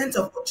a sense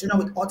of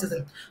children with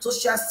autism. So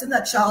she has seen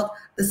a child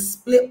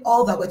display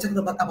all that we're talking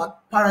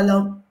about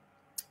parallel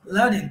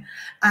learning.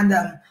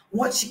 And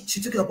what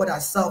she took it upon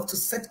herself to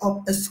set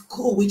up a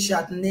school which she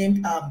had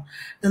named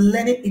the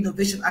Learning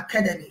Innovation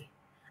Academy.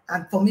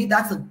 And for me,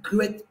 that's a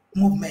great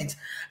movement.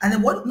 And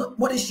then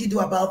what did she do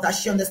about that?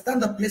 She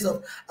understands the place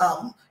of,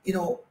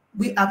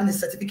 we having a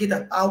certificate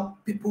and how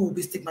people will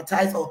be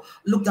stigmatized or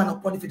looked down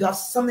upon if you don't have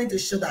something to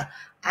show that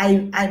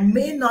I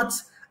may not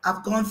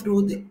have gone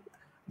through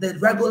the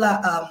regular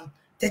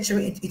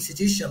tertiary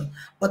institution,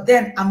 but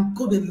then I'm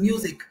good with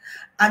music.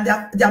 And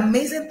the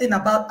amazing thing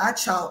about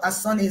our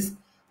son is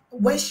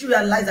when she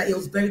realized that he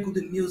was very good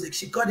with music,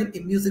 she got him a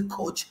music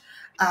coach.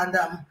 And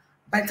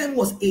by the time he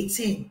was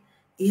 18,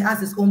 he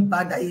has his own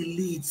band that he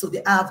leads. So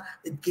they have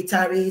the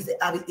guitarist,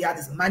 they have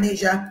his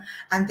manager,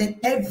 and then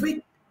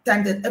every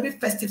time that every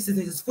festive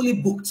season is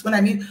fully booked. When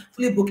I mean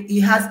fully booked, he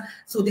has,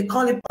 so they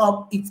call him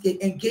up, it's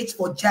engaged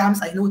for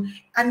jams, I know,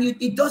 and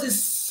he does it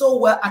so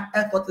well and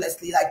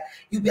effortlessly. Like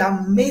you'll be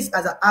amazed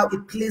as how he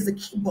plays the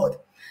keyboard.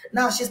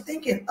 Now she's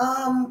thinking,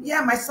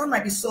 yeah, my son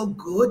might be so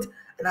good,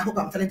 and I hope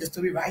I'm telling the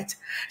story right.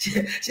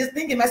 She's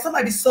thinking my son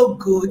might be so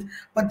good,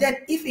 but then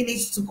if he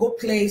needs to go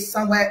play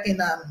somewhere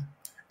in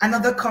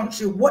another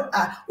country, what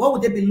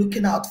would they be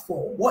looking out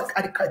for? What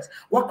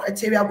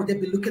criteria would they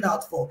be looking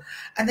out for?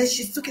 And then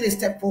she took it a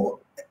step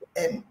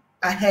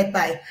ahead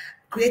by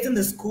creating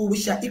the school,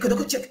 which you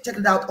could check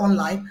it out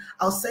online.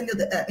 I'll send you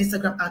the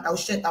Instagram and I'll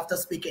share it after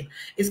speaking.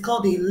 It's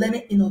called the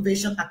Learning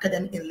Innovation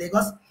Academy in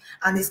Lagos,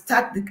 and it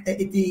starts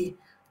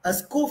a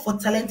school for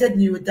talented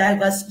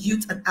neurodiverse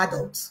youth and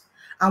adults.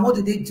 And what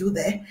do they do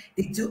there?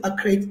 They do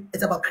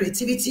it's about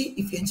creativity.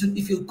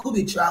 If you're good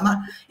with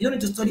drama, you don't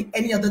need to study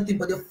any other thing,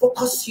 but they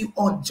focus you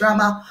on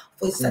drama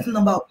for a certain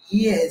number of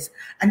years.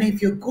 And then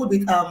if you're good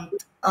with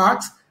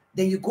art,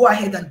 then you go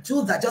ahead and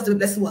do that. Just the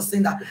person was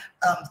saying that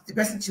the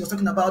person she was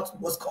talking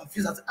about was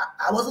confused.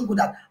 I wasn't good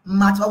at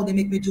math. Why would they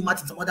make me do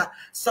math in some other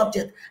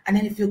subject? And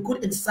then if you're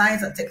good in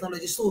science and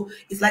technology, so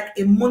it's like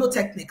a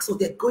monotechnic. So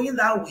they're going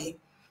that way.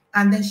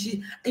 And then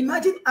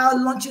imagine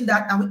our launching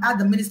that, and we had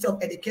the Minister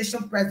of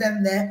Education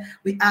present there.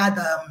 We had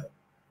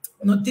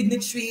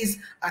dignitaries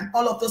and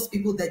all of those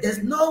people there.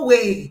 There's no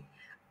way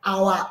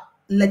our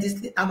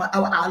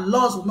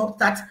laws will not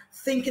start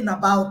thinking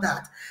about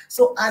that.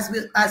 So as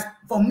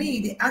for me,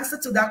 the answer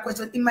to that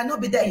question, it might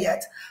not be there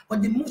yet,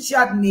 but the move she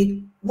had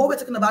made, what we're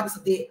talking about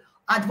today,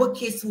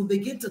 advocates will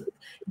begin to,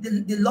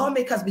 the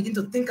lawmakers begin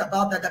to think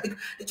about that. Because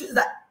the truth is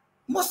that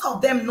most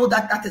of them know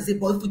that is it,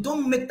 but if we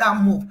don't make that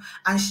move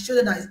and show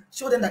them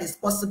that it's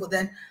possible,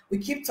 then we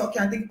keep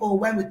talking and think, oh,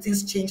 when will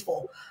things change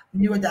for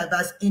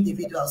neurodiverse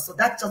individuals? So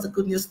that's just a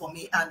good news for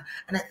me. And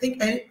I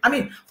think,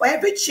 for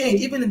every change,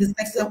 even in this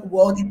next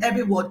world, in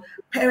every world,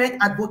 parent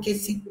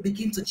advocacy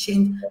begin to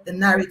change the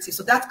narrative.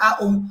 So that's our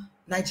own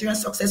Nigerian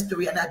success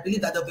story, and I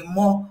believe that there'll be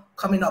more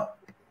coming up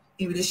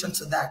in relation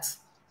to that.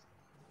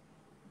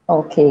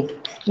 Okay.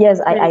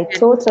 Yes, I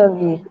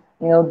totally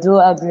do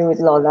agree with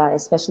Lola,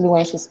 especially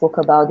when she spoke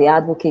about the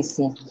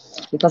advocacy,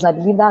 because I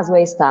believe that's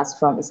where it starts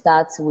from. It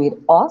starts with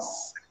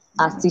us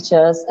as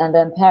teachers and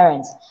then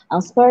parents.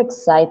 I'm super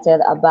excited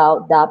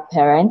about that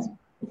parent,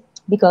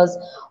 because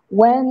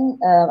when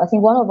I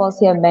think one of us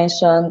here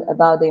mentioned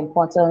about the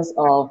importance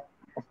of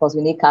course,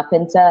 we need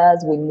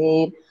carpenters, we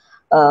need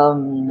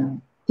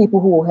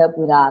people who will help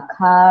with our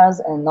cars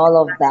and all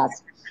of that.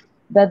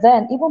 But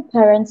then even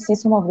parents see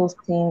some of those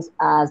things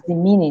as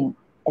demeaning,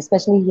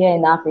 especially here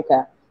in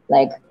Africa.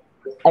 Like,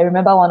 I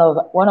remember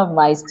one of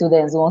my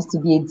students wants to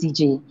be a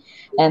DJ,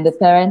 and the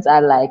parents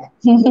are like,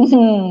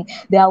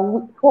 they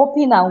are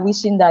hoping and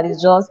wishing that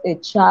it's just a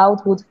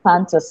childhood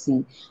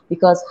fantasy,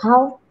 because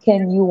how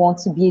can you want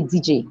to be a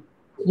DJ?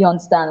 You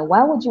understand?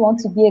 Why would you want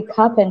to be a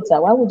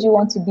carpenter? Why would you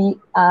want to be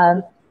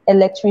an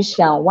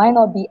electrician? Why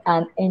not be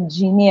an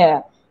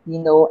engineer?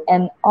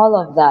 And all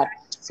of that.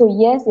 So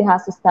yes, it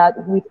has to start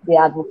with the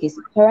advocacy.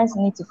 Parents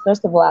need to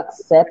first of all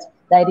accept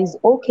that it is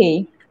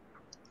okay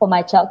for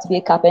my child to be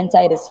a carpenter,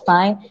 it is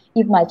fine.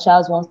 If my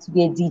child wants to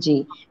be a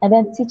DJ. And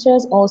then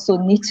teachers also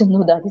need to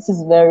know that this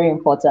is very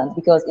important,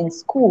 because in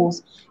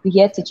schools, we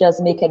hear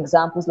teachers make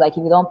examples like,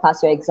 if you don't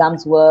pass your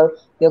exams well,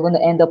 you're going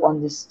to end up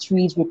on the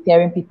street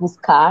repairing people's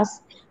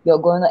cars. You're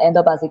going to end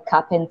up as a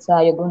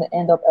carpenter. You're going to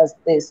end up as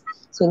this.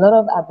 So a lot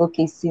of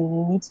advocacy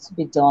needs to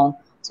be done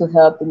to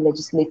help the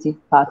legislative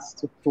parts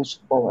to push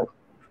forward.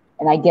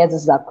 And I guess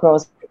this is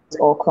across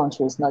all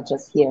countries, not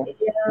just here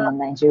in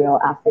Nigeria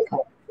or Africa.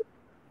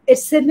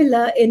 It's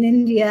similar in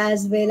India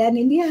as well. And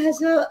India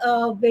has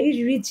a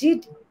very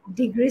rigid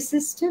degree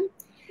system,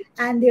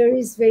 and there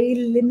is very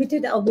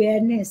limited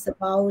awareness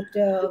about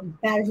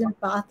parallel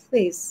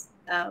pathways,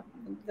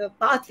 the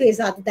pathways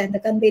other than the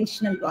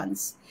conventional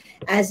ones,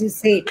 as you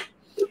said.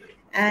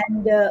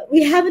 And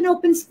we have an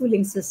open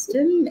schooling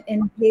system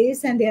in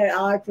place, and there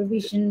are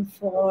provision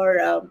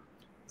for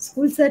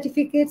school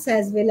certificates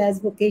as well as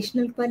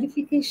vocational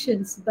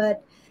qualifications.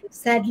 But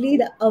sadly,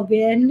 the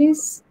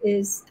awareness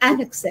is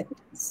and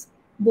acceptance,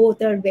 both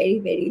are very,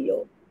 very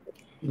low.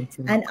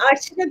 And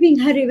Archana, being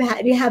her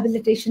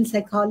rehabilitation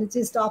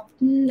psychologist,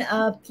 often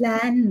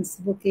plans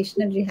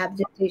vocational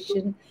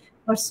rehabilitation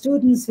for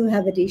students who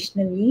have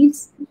additional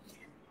needs.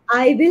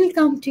 I will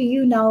come to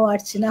you now,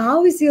 Archana.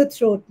 How is your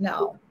throat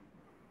now?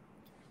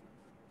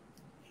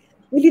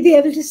 Will you be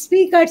able to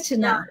speak,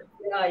 Archana?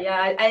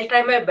 Yeah, I'll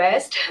try my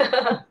best.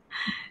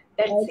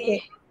 Let's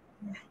see.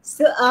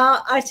 So,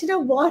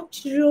 Archana,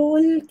 what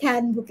role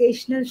can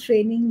vocational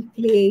training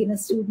play in a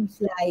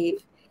student's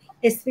life,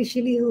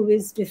 especially who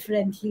is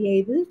differently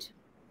abled?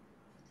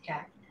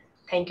 Yeah,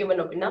 thank you,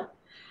 Manobina.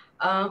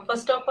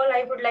 First of all,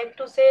 I would like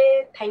to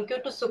say thank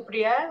you to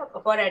Supriya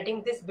for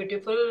adding this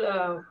beautiful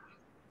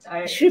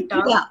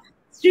Shripriya.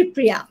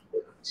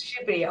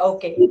 Shripriya,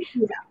 okay.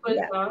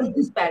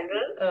 This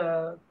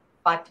parallel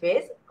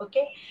pathways,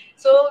 okay.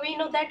 So we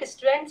know that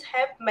students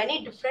have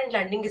many different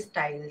learning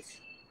styles,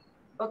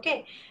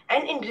 okay.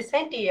 And in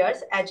recent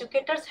years,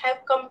 educators have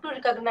come to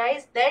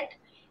recognize that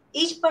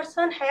each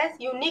person has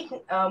unique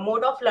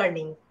mode of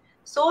learning.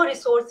 So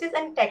resources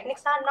and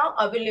techniques are now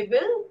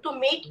available to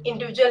meet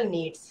individual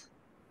needs.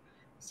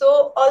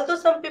 So although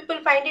some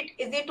people find it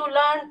easy to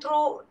learn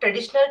through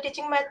traditional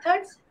teaching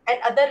methods, and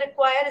others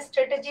require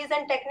strategies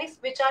and techniques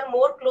which are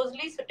more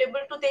closely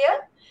suitable to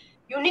their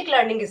unique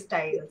learning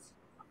styles.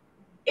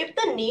 If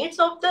the needs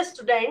of the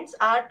students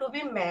are to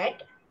be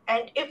met,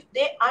 and if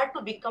they are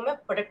to become a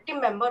productive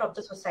member of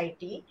the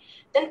society,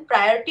 then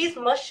priorities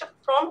must shift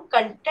from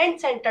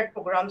content-centered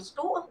programs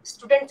to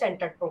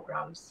student-centered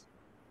programs,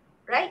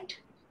 right?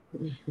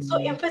 So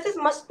emphasis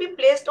must be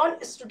placed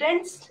on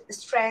students'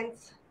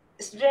 strengths,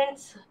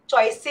 students'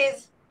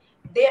 choices,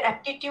 their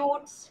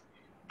aptitudes,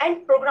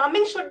 and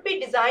programming should be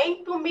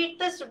designed to meet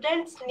the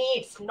students'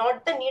 needs,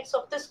 not the needs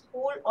of the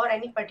school or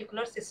any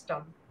particular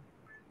system.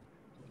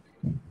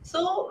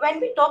 So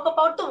when we talk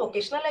about the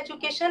vocational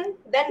education,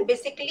 then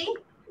basically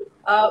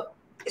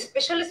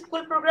special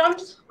school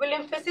programs will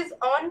emphasis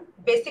on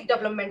basic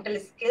developmental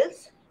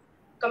skills,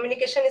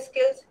 communication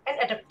skills, and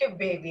adaptive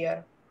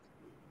behavior.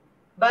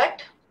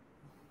 But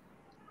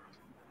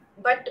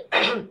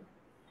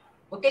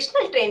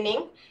vocational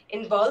training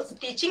involves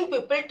teaching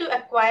people to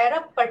acquire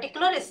a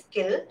particular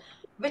skill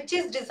which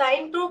is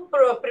designed to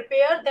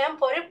prepare them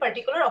for a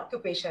particular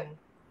occupation.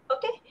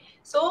 Okay,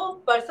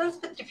 so persons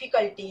with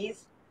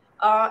difficulties,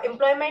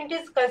 employment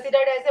is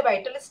considered as a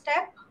vital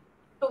step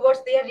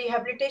towards their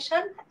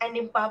rehabilitation and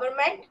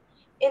empowerment,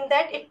 in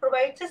that it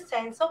provides a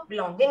sense of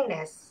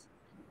belongingness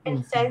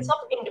and sense of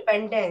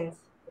independence,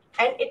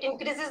 and it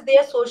increases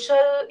their social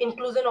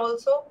inclusion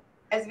also,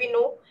 as we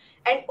know,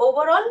 and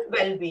overall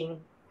well-being.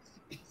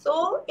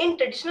 So in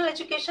traditional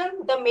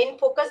education, the main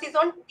focus is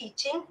on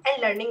teaching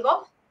and learning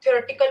of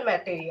theoretical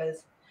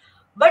materials.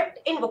 But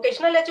in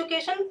vocational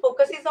education,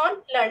 focus is on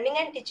learning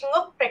and teaching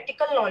of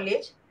practical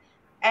knowledge,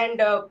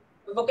 and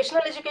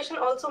vocational education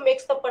also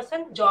makes the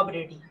person job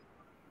ready.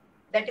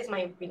 That is my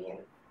opinion.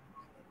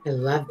 I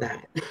love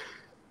that.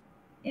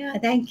 Yeah,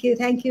 thank you.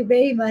 Thank you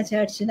very much,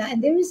 Archana.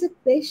 And there is a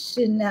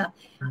question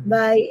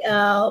by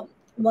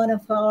one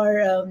of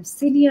our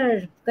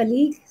senior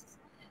colleagues,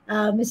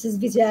 Mrs.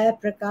 Vijaya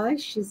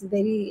Prakash. She's a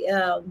very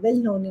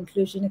well-known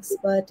inclusion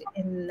expert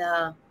in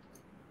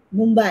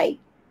Mumbai.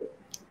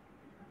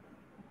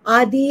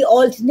 Are the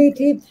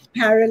alternative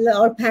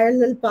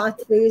parallel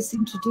pathways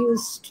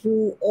introduced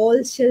to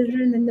all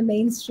children in the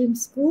mainstream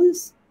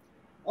schools?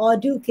 Or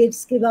do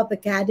kids give up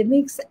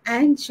academics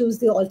and choose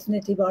the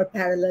alternative or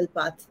parallel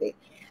pathway?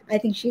 I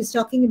think she's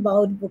talking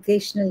about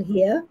vocational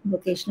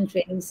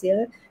trainings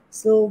here.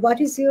 So what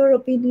is your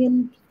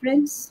opinion,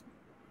 friends?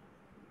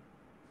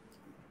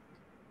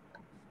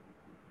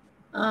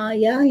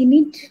 Yeah,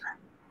 Enid,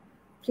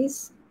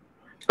 please.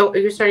 Oh,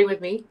 you're starting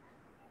with me?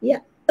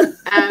 Yeah.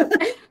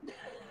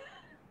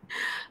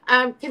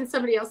 Can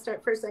somebody else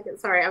start for a second?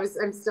 Sorry,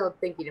 I'm still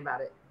thinking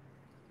about it.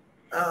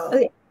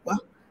 Okay.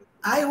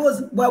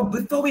 Well,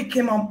 before we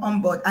came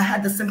on board, I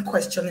had the same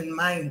question in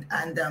mind,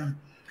 and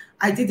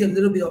I did a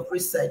little bit of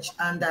research,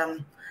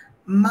 and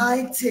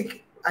my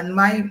take and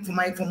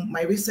from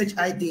my research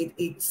I did,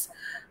 it's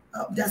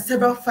there are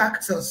several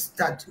factors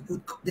that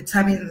would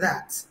determine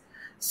that.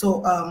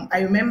 So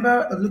I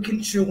remember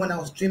looking through when I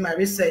was doing my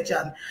research,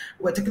 and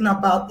we're talking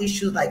about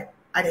issues like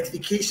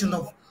identification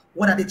of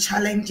what are the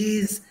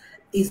challenges.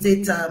 Is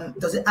it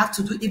does it have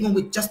to do even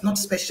with just not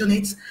special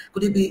needs?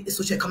 Could it be a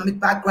socioeconomic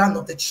background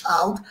of the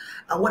child?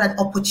 And what are the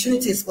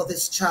opportunities for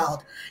this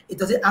child?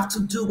 Does it have to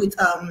do with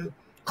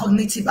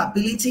cognitive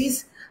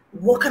abilities?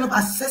 What kind of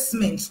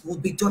assessments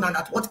would be done, and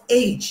at what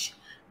age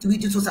do we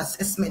do those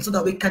assessments, so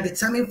that we can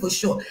determine for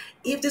sure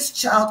if this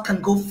child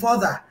can go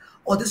further,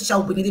 or this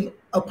child will be needing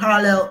a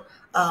parallel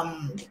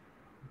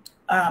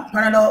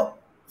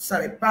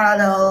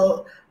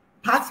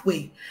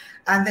pathway.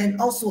 And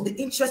then also the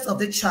interest of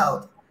the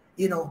child.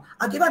 You know,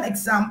 I'll give an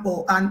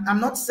example, and I'm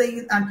not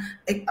saying, and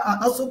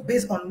also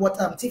based on what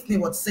Tiffany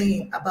was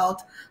saying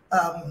about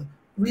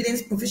reading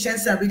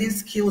proficiency and reading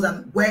skills,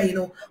 and where, you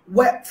know,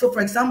 where. So, for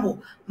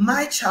example,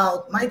 my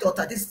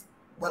daughter,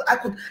 well,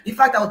 in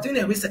fact, I was doing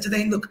a research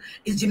saying, look,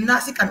 is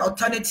gymnastics an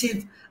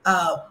alternative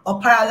or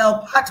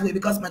parallel pathway?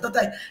 Because my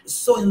daughter is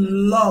so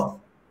in love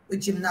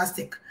with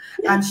gymnastics,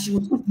 and she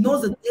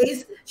knows the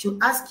days. She'll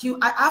ask you,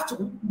 I have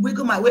to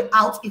wiggle my way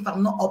out if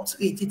I'm not up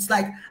to it. It's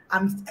like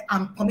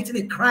I'm committing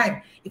a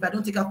crime if I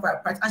don't take her for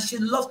a practice. And she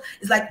loves.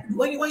 It's like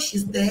when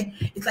she's there,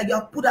 it's like you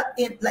put her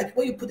in, like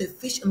when you put a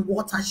fish in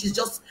water, and she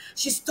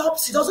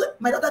stops. She doesn't.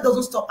 My daughter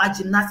doesn't stop at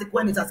gymnastics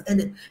when it has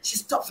ended. She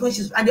stops when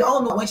and they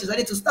all know when she's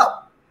ready to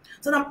stop.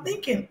 So I'm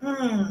thinking,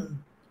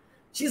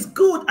 she's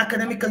good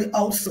academically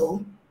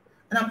also.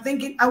 And I'm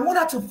thinking, I want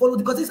her to follow,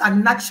 because this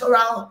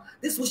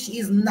is who she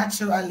is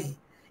naturally,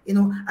 you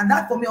know. And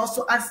that for me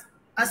also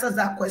answers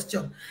that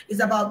question.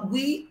 It's about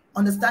we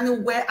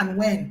understanding where and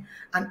when,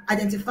 and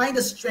identifying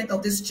the strength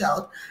of this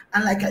child.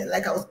 And like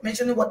I was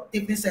mentioning what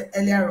Tiffany said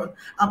earlier on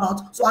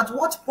about, so at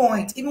what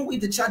point, even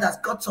if the child has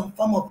got some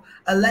form of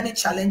learning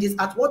challenges,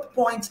 at what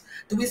point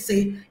do we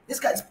say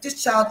this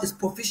child is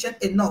proficient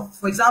enough?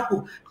 For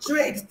example,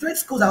 trade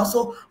schools are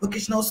also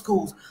vocational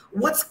schools.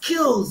 What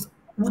skills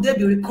would they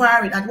be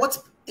requiring? At what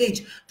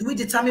age do we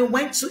determine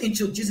when to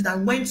introduce it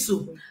and when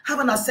to have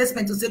an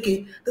assessment to say,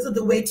 okay, this is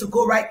the way to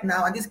go right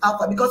now, and this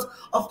alpha? Because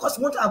of course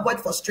we want to avoid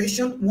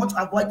frustration, we want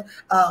to avoid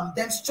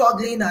them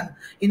struggling and,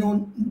 you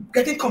know,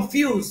 getting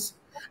confused.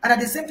 And at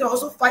the same time,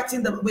 also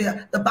fighting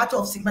the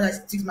battle of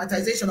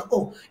stigmatization of,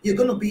 oh, you're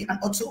going to be an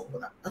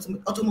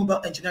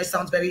automobile engineer.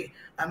 Sounds very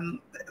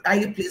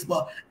highly placed,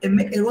 but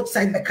a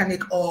roadside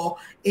mechanic or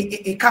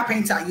a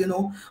carpenter, you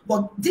know.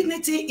 But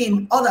dignity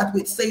in all that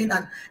we're saying,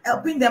 and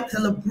helping them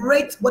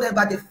celebrate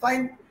whatever they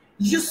find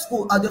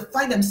useful or they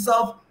find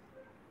themselves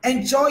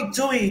enjoy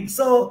doing.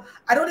 So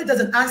I don't think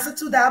there's an answer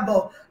to that,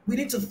 but we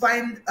need to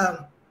find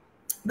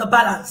the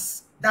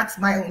balance. That's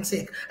my own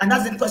take, and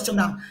that's the question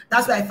now.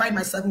 That's where I find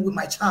myself with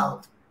my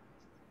child.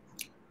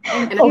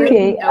 And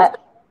okay.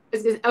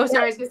 sorry, I was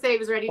going to say I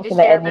was ready to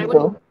share.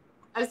 But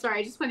I'm sorry,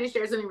 I just wanted to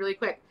share something really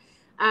quick.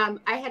 I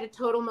had a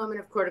total moment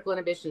of cortical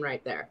inhibition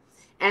right there,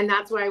 and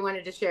that's why I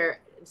wanted to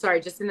share.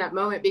 Sorry, just in that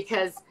moment,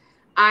 because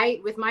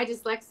with my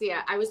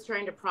dyslexia, I was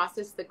trying to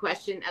process the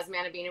question as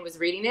Manobina was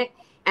reading it,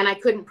 and I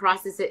couldn't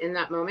process it in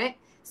that moment.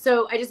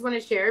 So I just want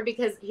to share,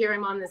 because here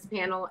I'm on this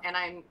panel, and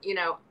I'm, you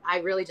know, I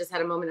really just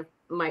had a moment of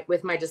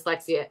with my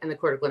dyslexia and the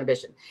cortical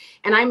inhibition,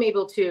 and I'm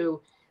able to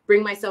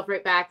bring myself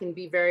right back and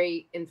be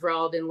very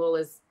enthralled in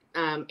Lola's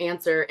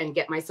answer and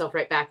get myself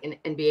right back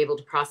and be able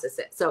to process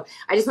it. So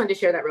I just wanted to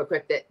share that real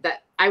quick,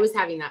 that I was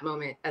having that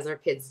moment, as our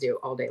kids do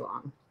all day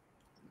long.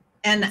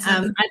 And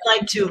I'd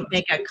like to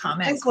make a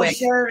comment. Thanks quick. for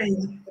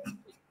sharing.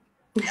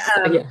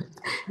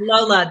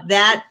 Lola,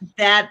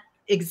 that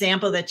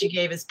example that you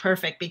gave is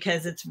perfect,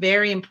 because it's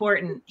very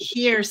important.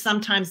 Here,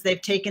 sometimes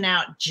they've taken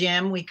out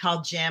gym, we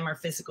call gym or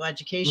physical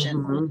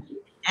education.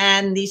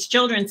 And these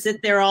children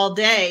sit there all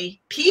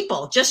day,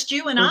 just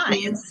you and I,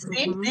 it's the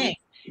same thing.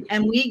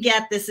 And we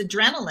get this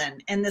adrenaline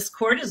and this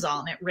cortisol,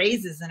 and it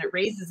raises in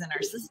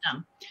our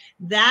system.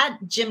 That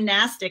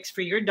gymnastics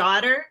for your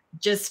daughter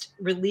just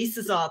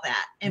releases all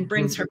that and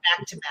brings her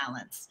back to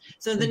balance.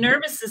 So the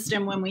nervous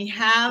system, when we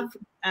have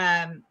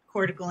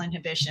cortical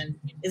inhibition,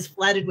 is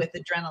flooded with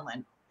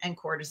adrenaline and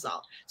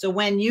cortisol. So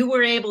when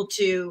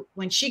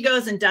she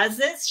goes and does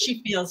this,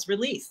 she feels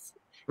release.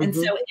 And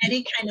so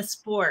any kind of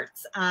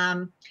sports,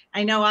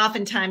 I know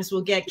oftentimes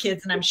we'll get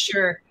kids, and I'm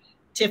sure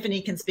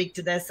Tiffany can speak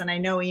to this, and I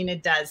know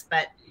Enid does,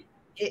 but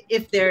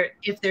if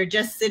they're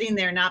just sitting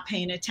there not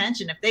paying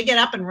attention, if they get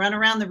up and run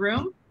around the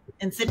room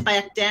and sit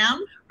back down,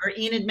 or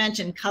Enid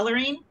mentioned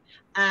coloring,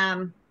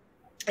 and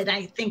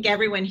I think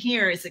everyone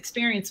here is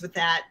experienced with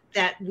that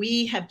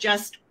we have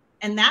just,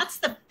 and that's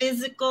the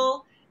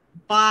physical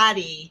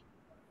body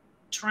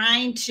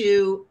trying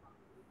to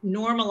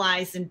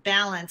normalize and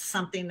balance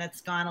something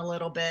that's gone a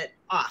little bit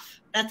off.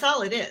 That's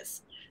all it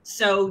is.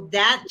 So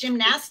that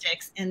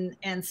gymnastics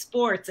and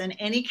sports and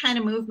any kind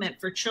of movement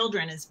for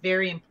children is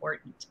very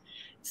important.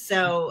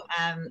 So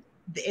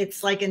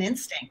it's like an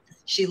instinct.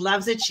 She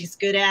loves it. She's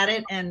good at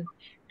it. And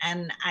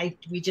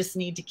we just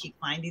need to keep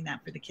finding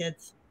that for the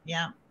kids.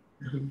 Yeah.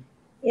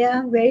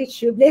 Yeah, very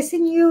true.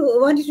 Blessing, you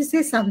wanted to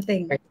say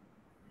something.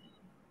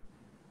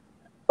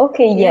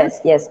 Okay, Yeah.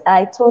 yes.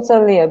 I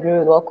totally agree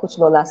with what Coach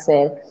Lola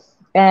said.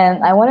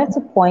 And I wanted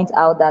to point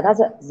out that that's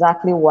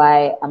exactly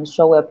why I'm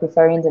sure we're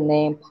preferring the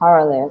name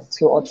parallel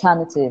to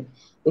alternative,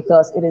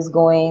 because it is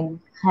going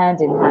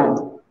hand in hand.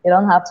 They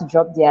don't have to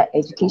drop their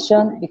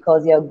education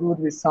because they are good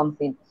with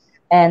something.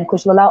 And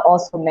Coach Lola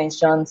also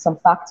mentioned some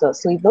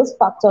factors. So if those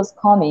factors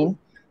come in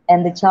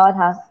and the child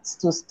has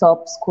to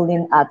stop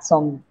schooling at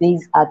some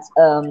base at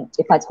a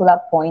particular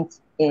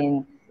point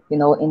in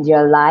in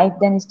their life,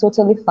 then it's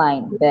totally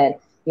fine. But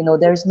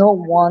there's no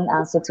one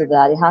answer to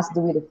that. It has to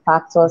do with the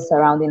factors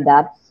surrounding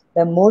that.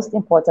 But most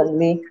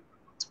importantly,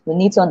 we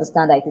need to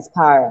understand that it is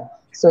power.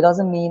 So it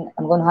doesn't mean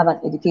I'm going to have an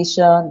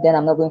education, then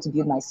I'm not going to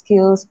build my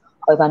skills,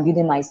 or if I'm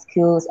building my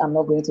skills, I'm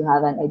not going to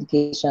have an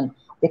education.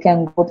 They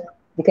can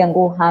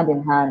go hand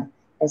in hand,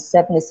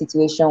 except in a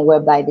situation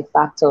whereby the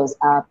factors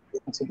are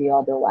to be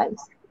otherwise.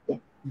 Yeah.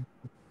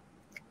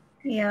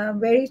 Yeah,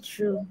 very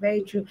true,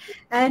 very true.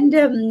 And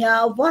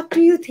what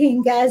do you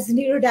think, as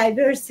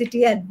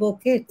neurodiversity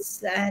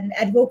advocates and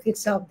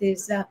advocates of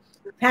these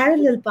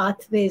parallel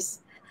pathways,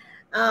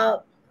 uh,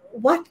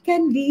 what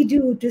can we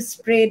do to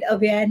spread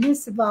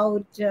awareness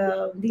about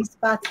these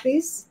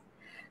pathways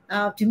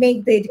to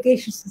make the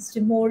education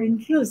system more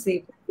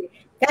inclusive?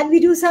 Can we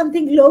do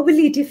something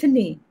globally,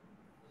 Tiffany?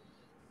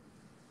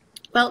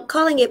 Well,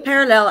 calling it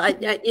parallel,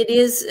 it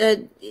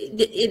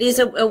is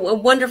a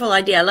wonderful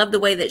idea. I love the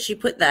way that she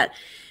put that,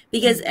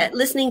 because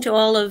listening to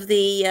all of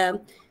the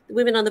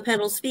women on the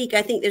panel speak,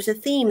 I think there's a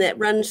theme that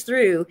runs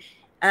through,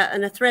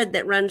 and a thread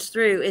that runs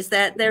through, is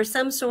that there's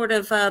some sort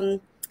of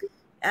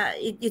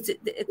it's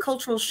a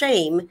cultural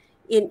shame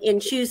in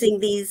choosing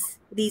these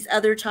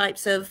other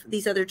types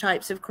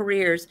of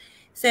careers.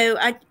 So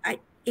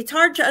it's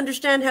hard to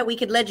understand how we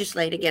could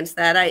legislate against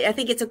that. I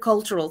think it's a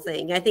cultural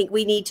thing. I think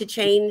we need to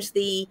change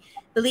the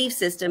belief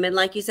system, and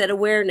like you said,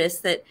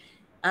 awareness that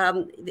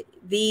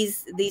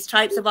these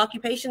types of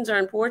occupations are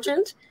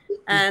important,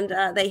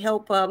 and they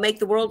help make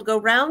the world go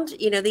round.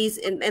 These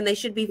and they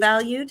should be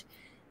valued.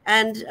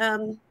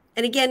 And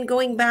again,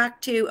 going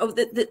back to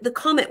the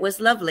comment was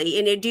lovely.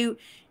 And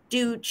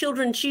do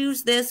children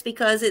choose this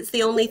because it's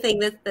the only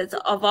thing that's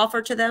of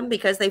offer to them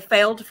because they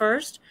failed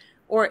first?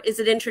 Or is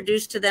it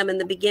introduced to them in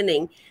the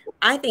beginning?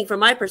 I think from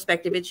my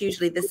perspective, it's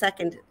usually the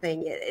second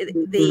thing.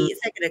 The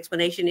second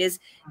explanation is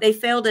they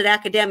failed at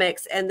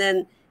academics, and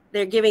then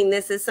they're giving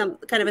this as some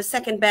kind of a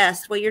second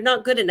best. Well, you're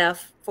not good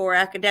enough for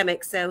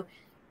academics, so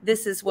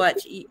this is what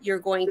you're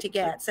going to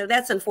get. So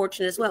that's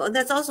unfortunate as well. And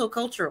that's also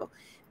cultural,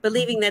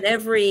 believing that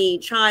every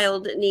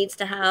child needs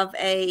to have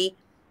a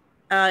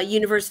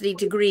university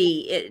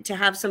degree to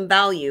have some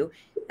value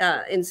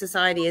in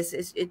society.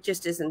 It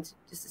just isn't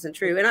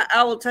true. And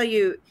I will tell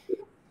you,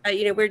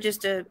 we're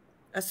just a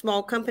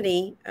small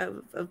company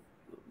of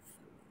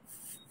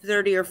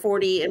 30 or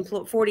 40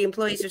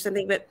 employees or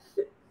something, but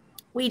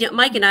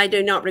Mike and I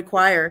do not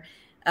require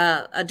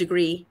a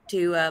degree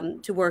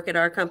to work at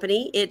our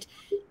company.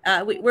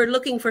 We're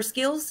looking for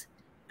skills,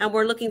 and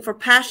we're looking for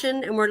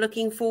passion, and we're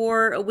looking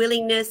for a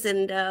willingness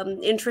and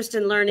interest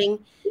in learning.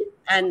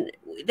 And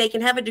they can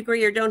have a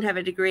degree or don't have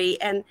a degree.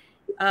 And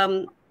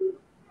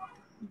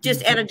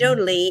just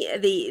anecdotally,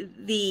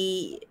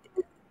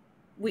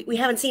 we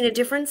haven't seen a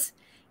difference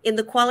in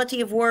the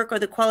quality of work or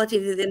the quality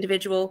of the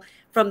individual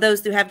from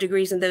those who have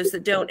degrees and those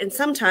that don't. And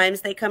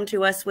sometimes they come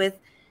to us with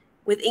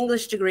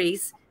English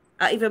degrees,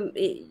 even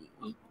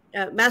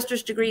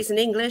master's degrees in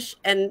English,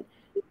 and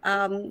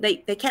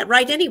they can't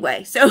write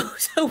anyway. So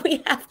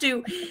we have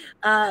to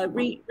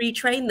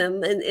retrain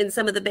them in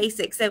some of the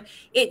basics. So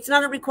it's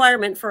not a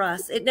requirement for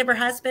us. It never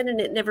has been,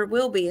 and it never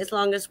will be as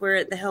long as we're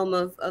at the helm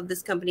of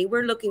this company.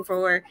 We're looking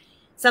for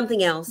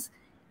something else.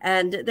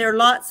 And there are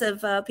lots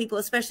of people,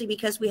 especially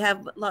because we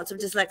have lots of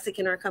dyslexic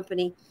in our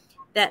company,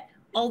 that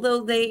although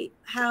they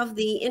have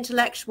the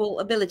intellectual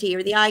ability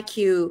or the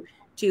IQ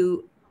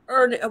to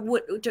earn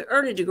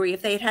a degree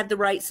if they had the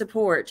right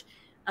support,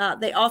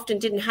 they often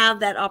didn't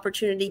have that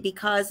opportunity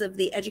because of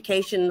the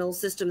educational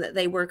system that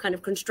they were kind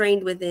of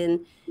constrained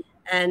within,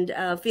 and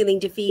feeling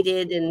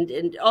defeated, and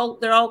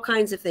there are all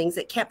kinds of things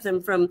that kept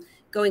them from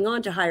going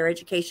on to higher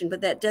education, but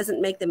that doesn't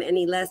make them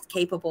any less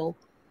capable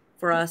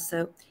for us.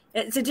 So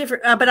it's a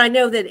different, but I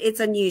know that it's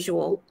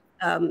unusual,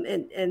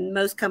 and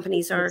most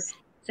companies are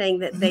saying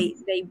that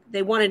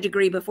they want a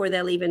degree before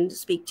they'll even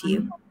speak to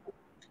you.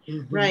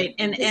 Right,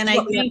 and I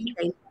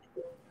think.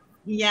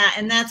 Yeah,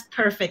 and that's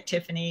perfect,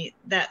 Tiffany.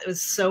 That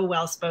was so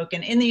well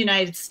spoken. In the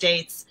United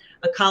States,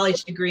 a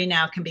college degree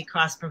now can be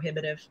cost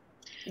prohibitive.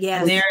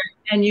 Yeah,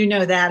 and you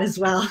know that as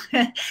well.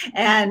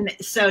 And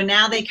so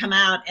now they come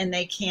out and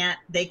they can't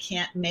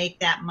make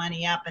that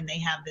money up, and they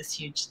have this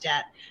huge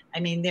debt. I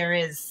mean,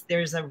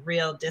 there's a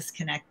real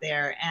disconnect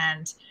there.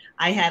 And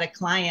I had a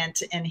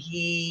client, and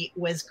he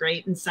was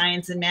great in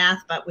science and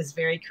math, but was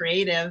very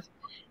creative,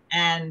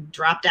 and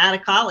dropped out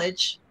of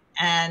college,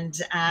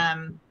 and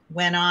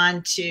went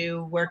on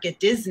to work at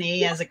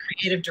Disney as a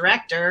creative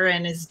director,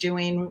 and is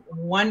doing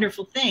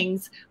wonderful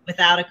things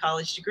without a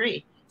college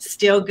degree.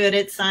 Still good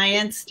at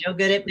science, still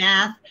good at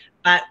math,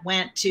 but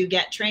went to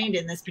get trained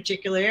in this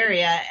particular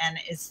area and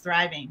is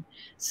thriving.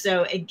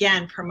 So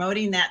again,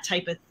 promoting that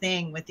type of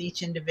thing with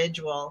each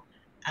individual,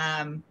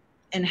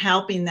 and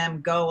helping them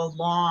go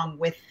along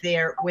with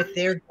their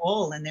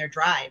goal and their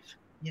drive.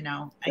 You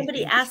know,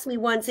 somebody asked me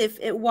once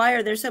why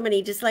are there so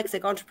many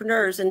dyslexic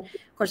entrepreneurs, and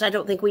of course I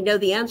don't think we know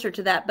the answer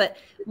to that, but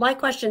my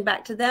question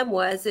back to them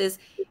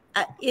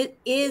it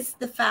is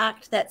the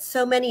fact that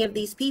so many of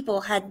these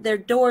people had their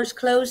doors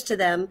closed to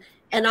them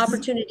and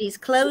opportunities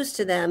closed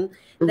to them,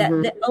 that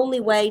the only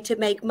way to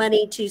make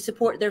money to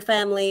support their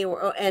family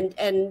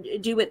and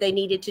do what they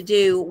needed to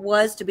do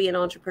was to be an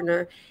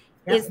entrepreneur.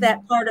 Yeah. Is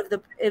that part of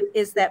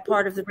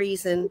the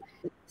reason?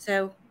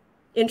 So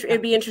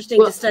it'd be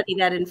interesting to study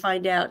that and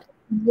find out.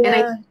 Yeah. And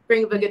I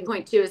bring up a good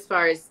point too, as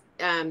far as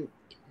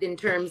in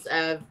terms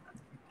of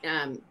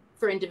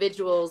for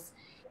individuals,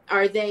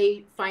 are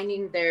they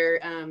finding their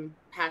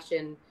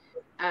passion?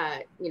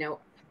 You know,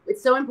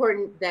 it's so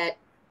important that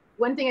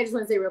one thing I just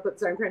want to say real quick.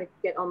 So I'm trying to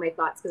get all my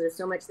thoughts because there's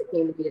so much that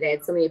came to me today. I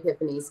had so many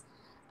epiphanies.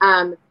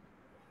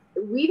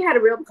 We've had a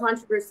real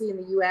controversy in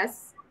the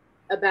U.S.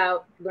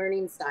 about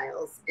learning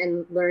styles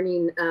and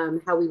learning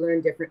how we learn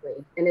differently.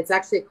 And it's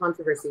actually a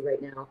controversy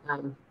right now.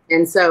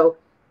 And so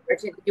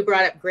you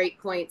brought up great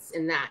points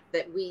in that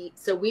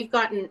we've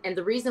gotten, and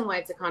the reason why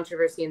it's a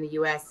controversy in the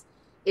US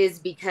is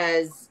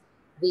because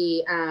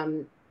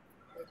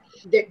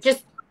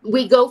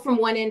we go from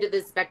one end of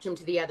the spectrum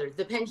to the other.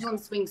 The pendulum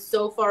swings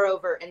so far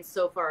over and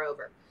so far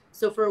over.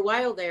 So for a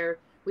while there,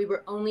 we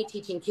were only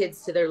teaching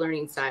kids to their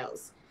learning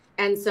styles.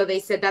 And so they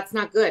said, that's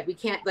not good. We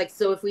can't,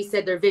 so if we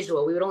said they're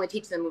visual, we would only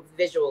teach them with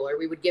visual, or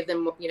we would give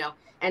them,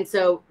 and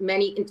so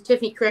and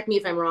Tiffany, correct me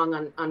if I'm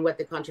wrong on what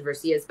the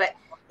controversy is, but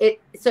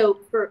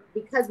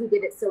because we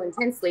did it so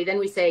intensely, then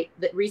we say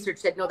that research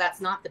said, no,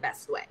 that's not the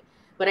best way.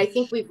 But I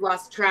think we've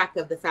lost track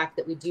of the fact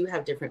that we do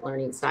have different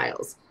learning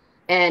styles,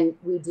 and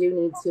we do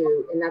need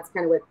to, and that's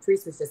kind of what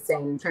Therese was just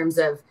saying in terms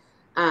of,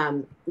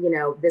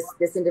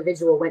 this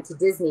individual went to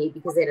Disney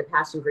because they had a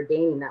passion for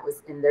gaming,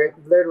 and their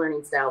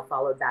learning style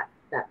followed that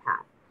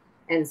path.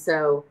 And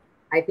so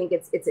I think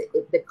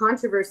the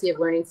controversy of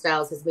learning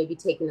styles has maybe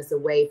taken us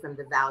away from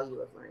the value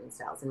of learning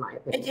styles, in my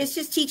opinion. It's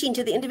just teaching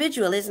to the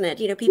individual, isn't it?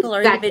 People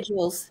are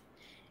individuals.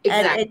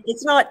 Exactly. And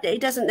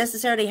it doesn't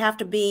necessarily have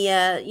to be,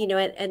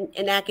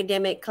 an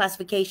academic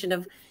classification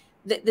of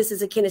this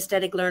is a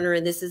kinesthetic learner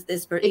and this is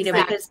this,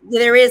 because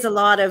there is a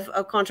lot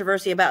of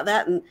controversy about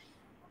that. And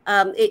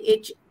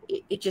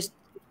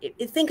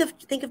think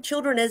of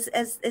children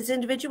as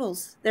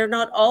individuals. They're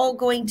not all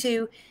going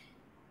to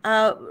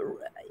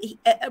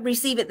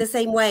receive it the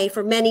same way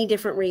for many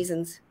different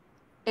reasons.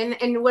 So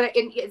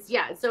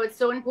it's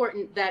so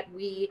important that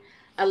we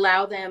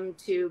allow them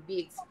to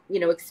be,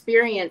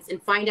 experience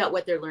and find out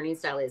what their learning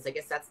style is. I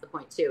guess that's the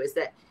point too, is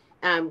that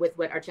with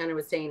what Archana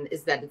was saying,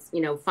 is that it's,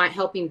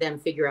 helping them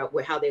figure out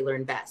how they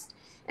learn best.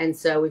 And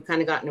so we've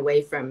kind of gotten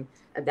away from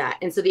that.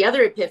 And so the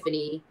other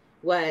epiphany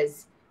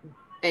was,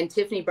 and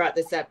Tiffany brought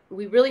this up,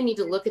 we really need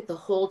to look at the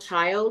whole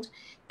child.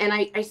 And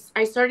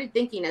I started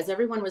thinking, as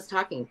everyone was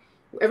talking,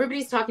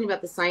 everybody's talking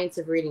about the science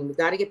of reading. We've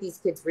got to get these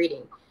kids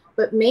reading.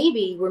 But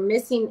maybe we're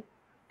missing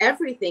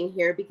everything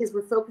here because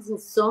we're focusing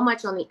so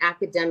much on the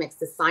academics,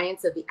 the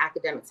science of the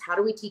academics. How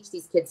do we teach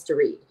these kids to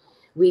read?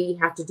 We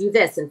have to do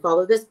this and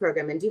follow this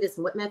program and do this.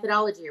 And what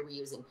methodology are we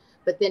using?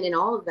 But then in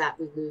all of that,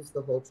 we lose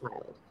the whole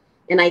child.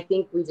 And I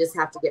think we just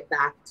have to get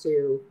back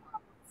to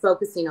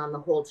focusing on the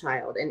whole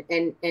child.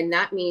 And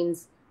that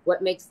means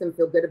what makes them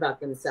feel good about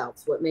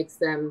themselves, what makes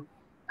them,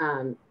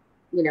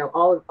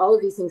 all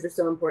of these things are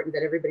so important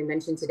that everybody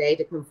mentioned today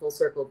to come full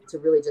circle to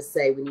really just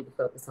say we need to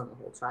focus on the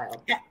whole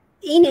child.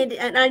 Enid,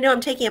 and I know I'm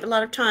taking up a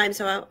lot of time,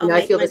 so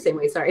I feel the same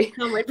way. Sorry,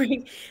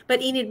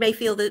 but Enid may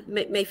feel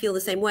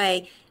the same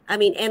way. I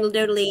mean,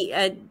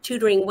 anecdotally,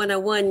 tutoring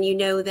 101,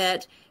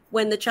 that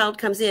when the child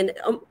comes in,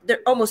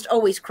 they're almost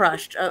always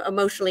crushed,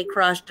 emotionally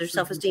crushed. Their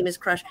self-esteem is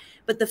crushed.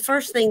 But the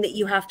first thing that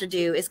you have to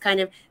do is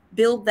kind of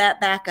build that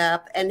back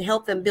up and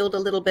help them build a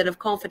little bit of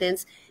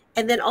confidence,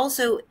 and then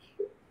also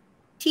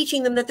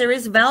teaching them that there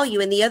is value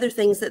in the other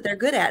things that they're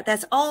good at.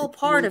 That's all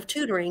part of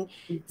tutoring.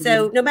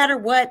 So no matter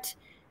what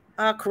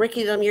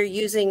curriculum you're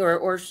using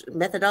or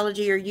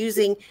methodology you're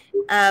using,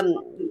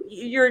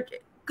 your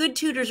good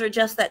tutors are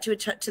just that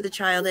to the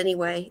child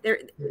anyway.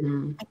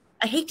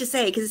 I hate to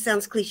say it because it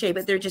sounds cliche,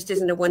 but there just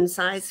isn't a one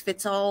size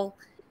fits all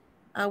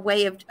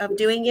way of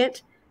doing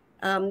it.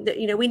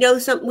 We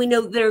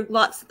know there are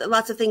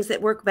lots of things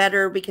that work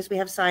better because we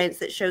have science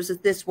that shows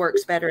that this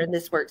works better and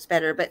this works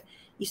better, but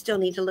you still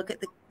need to look at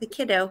the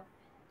kiddo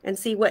and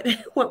see what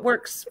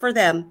works for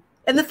them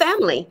and the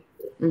family,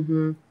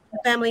 the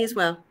family as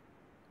well.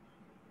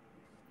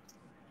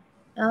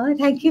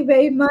 Thank you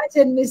very much.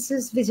 And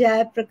Mrs.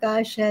 Vijay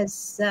Prakash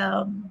has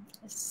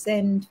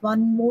sent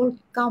one more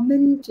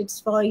comment. It's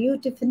for you,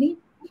 Tiffany.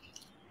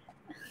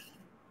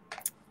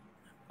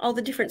 All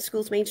the different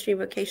schools, mainstream,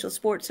 vocational,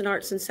 sports and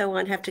arts and so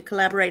on, have to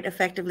collaborate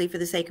effectively for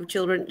the sake of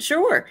children.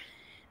 Sure.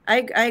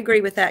 I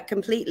agree with that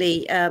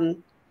completely.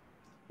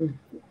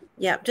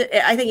 Yeah,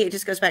 I think it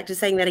just goes back to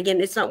saying that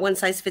again. It's not one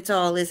size fits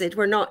all, is it?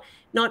 We're not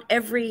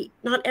every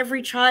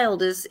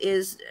child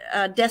is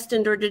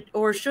destined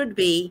or should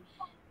be.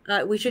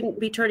 We shouldn't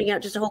be turning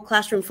out just a whole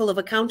classroom full of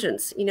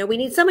accountants. You know, we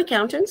need some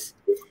accountants,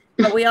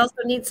 but we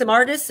also need some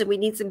artists, and we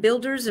need some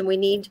builders, and we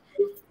need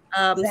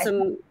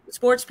some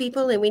sports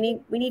people, and we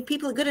need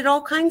people good at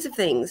all kinds of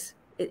things.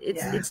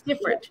 It's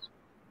different.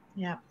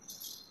 Yeah.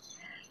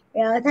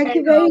 Yeah. Thank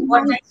you very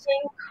much.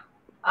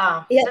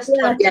 I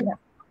think,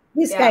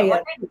 Please carry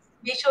on.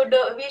 We should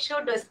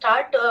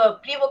start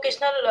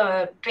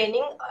pre-vocational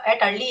training at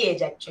early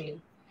age, actually,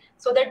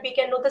 so that we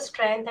can know the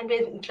strength and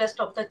the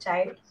interest of the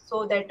child,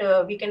 so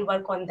that we can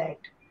work on that.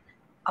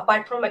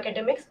 Apart from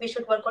academics, we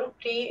should work on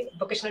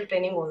pre-vocational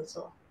training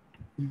also.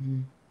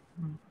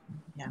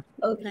 Yeah.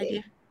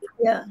 Okay.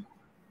 Yeah.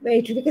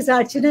 Very true, because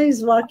Archana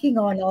is working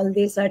on all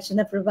this.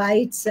 Archana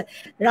provides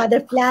rather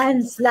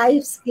plans,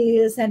 life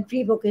skills, and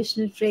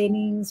pre-vocational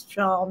trainings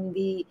from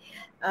the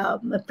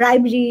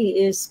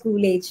primary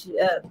school age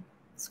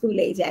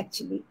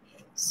actually.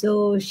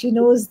 So she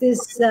knows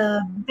this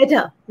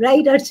better,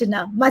 right,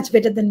 Archana? Much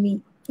better than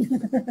me.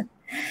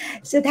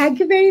 So thank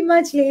you very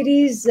much,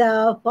 ladies,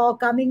 for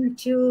coming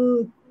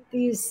to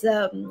this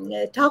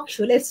talk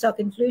show. Let's Talk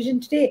Inclusion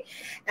today.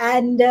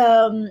 And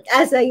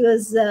as I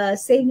was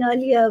saying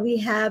earlier, we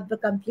have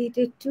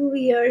completed 2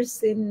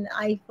 years in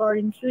I for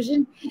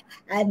Inclusion.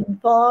 And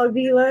for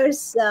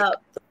viewers,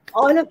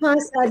 all of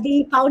us are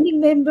the founding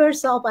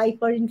members of I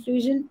for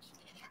Inclusion.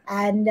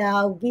 And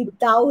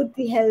without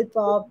the help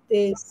of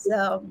this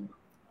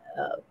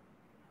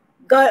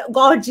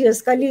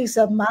gorgeous colleagues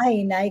of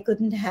mine, I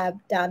couldn't have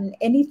done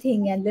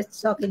anything. And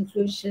Let's Talk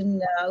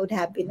Inclusion would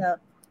have been a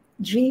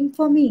dream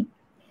for me.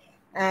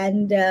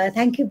 And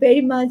thank you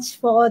very much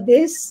for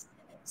this.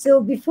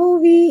 So before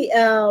we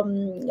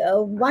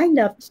wind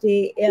up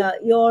today,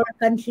 your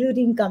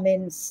concluding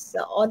comments,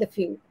 all of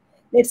you.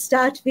 Let's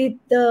start with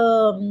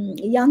the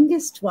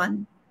youngest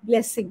one,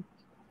 Blessing.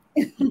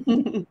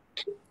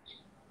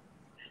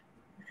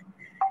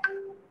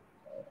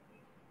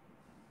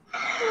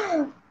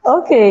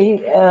 Okay.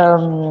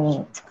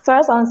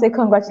 First, I want to say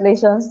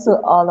congratulations to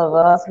all of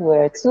us.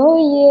 We're 2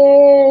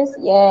 years.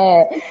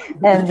 Yeah.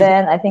 And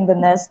then I think the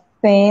next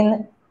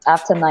thing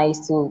after now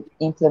is to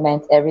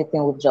implement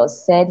everything we've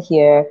just said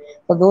here.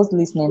 For those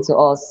listening to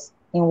us,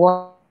 in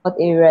what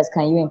areas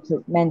can you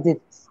implement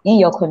it in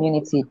your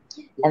community?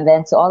 And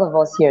then to all of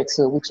us here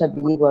too, which I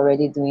believe we're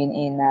already doing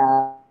in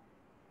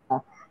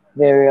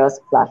various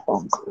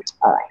platforms.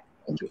 All right.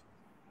 Thank you.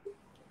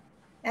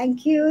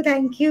 Thank you.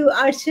 Thank you,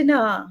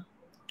 Archana.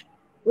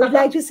 Would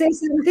like to say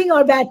something,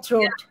 or bad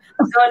throat?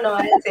 No,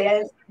 I'll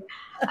say.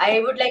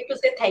 I would like to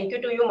say thank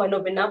you to you,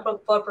 Manobina,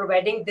 for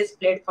providing this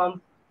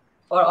platform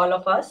for all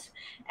of us.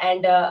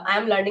 And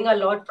I'm learning a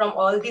lot from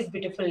all these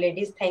beautiful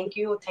ladies. Thank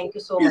you. Thank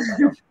you so much,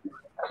 all of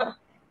you.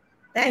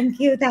 Thank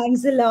you.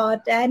 Thanks a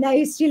lot. And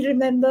I still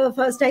remember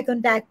first I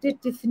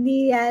contacted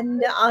Tiffany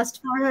and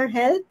asked for her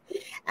help.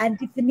 And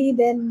Tiffany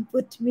then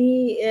put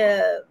me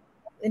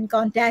in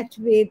contact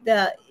with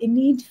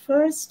Enid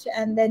first,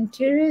 and then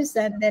Therese,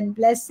 and then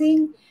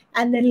Blessing,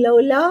 and then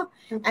Lola.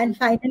 And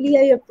finally,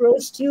 I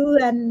approached you,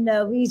 and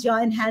we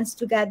joined hands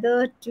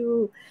together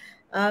to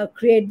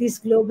create this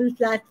global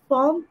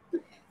platform.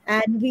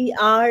 And we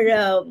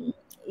are,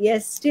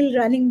 yes, still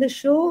running the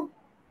show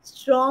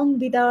strong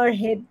with our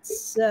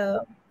heads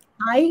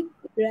high,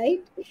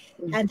 right?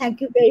 And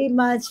thank you very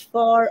much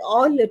for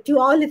all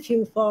of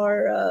you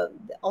for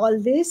all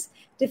this.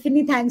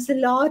 Tiffany, thanks a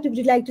lot. Would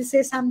you like to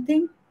say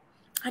something?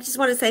 I just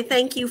want to say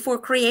thank you for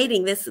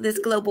creating this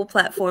global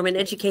platform and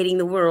educating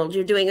the world.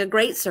 You're doing a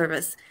great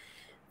service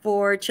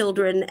for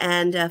children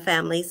and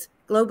families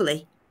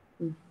globally.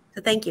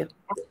 So thank you.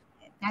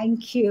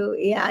 Thank you.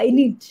 Yeah, I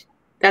need.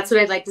 That's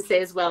what I'd like to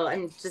say as well.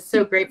 I'm just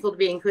so grateful to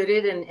be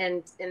included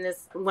and in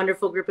this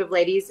wonderful group of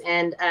ladies.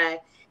 And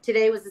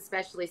today was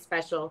especially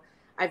special.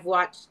 I've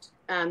watched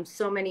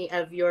so many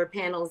of your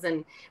panels,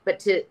 but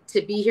to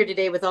be here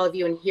today with all of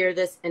you and hear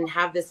this and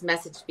have this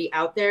message be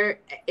out there,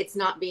 it's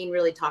not being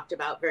really talked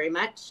about very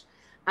much.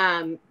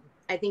 I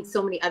think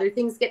so many other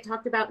things get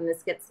talked about and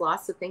this gets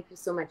lost. So thank you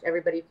so much,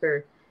 everybody,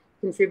 for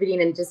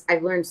contributing. And just,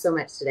 I've learned so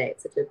much today.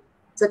 It's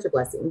such a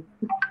blessing.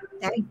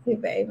 Thank you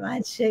very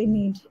much,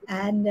 Enid.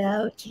 And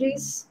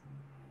Therese?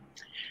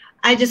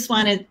 I just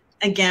want to,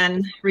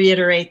 again,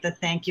 reiterate the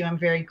thank you. I'm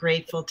very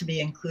grateful to be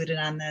included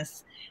on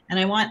this. And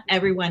I want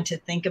everyone to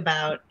think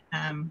about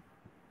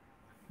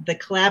the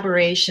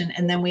collaboration,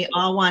 and then we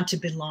all want to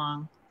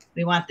belong.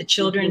 We want the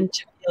children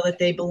to feel that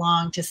they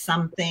belong to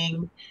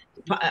something,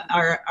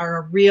 are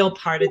a real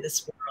part of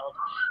this world.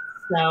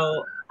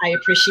 So I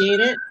appreciate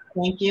it.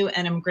 Thank you.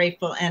 And I'm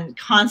grateful and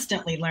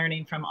constantly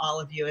learning from all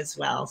of you as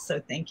well.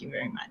 So thank you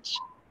very much.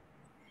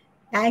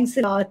 Thanks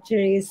a lot,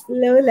 Therese.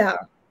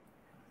 Lola.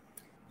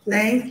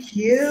 Thank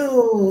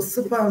you.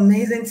 Super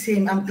amazing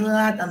team. I'm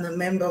glad I'm a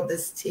member of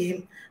this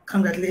team.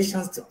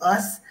 Congratulations to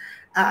us.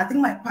 I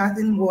think my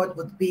parting word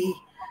would be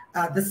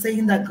the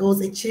saying that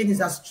goes, a chain is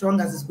as strong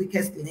as its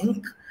weakest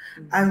link.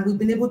 And we've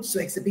been able to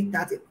exhibit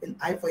that in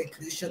I for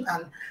Inclusion.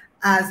 And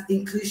as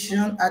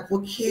inclusion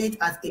advocate,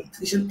 as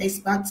inclusion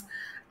experts,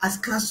 as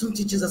classroom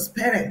teachers, as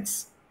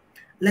parents,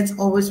 let's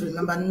always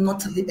remember not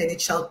to leave any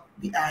child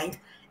behind,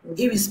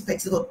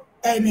 irrespective of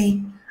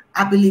any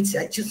ability.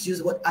 I choose to use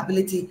the word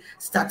ability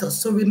status.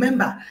 So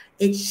remember,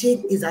 a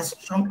chain is as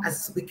strong as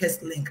its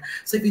weakest link.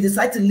 So if you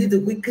decide to leave the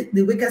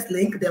weakest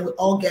link, then we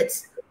all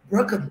get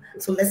broken.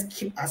 So let's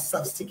keep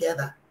ourselves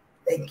together.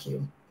 Thank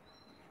you.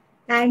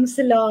 Thanks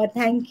a lot.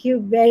 Thank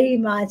you very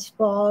much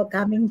for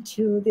coming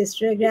to this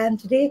program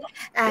today.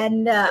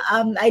 And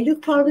I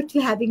look forward to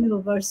having you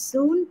over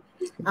soon.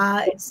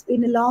 It's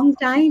been a long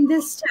time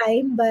this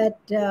time, but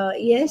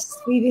yes,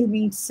 we will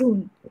meet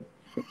soon.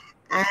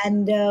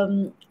 And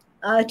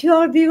to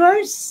our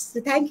viewers,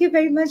 thank you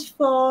very much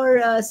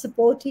for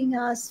supporting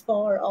us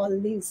for all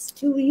these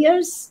 2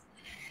 years.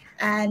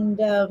 And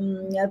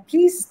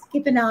please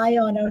keep an eye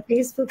on our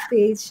Facebook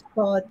page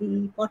for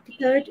the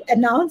 43rd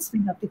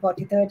announcement of the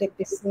 43rd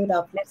episode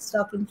of Let's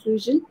Talk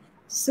Inclusion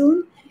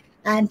soon.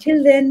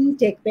 Until then,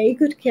 take very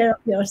good care of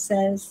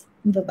yourselves.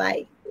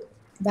 Bye-bye.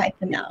 Bye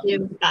for now.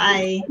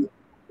 Bye.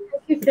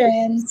 Thank you,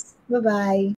 friends. Bye-bye.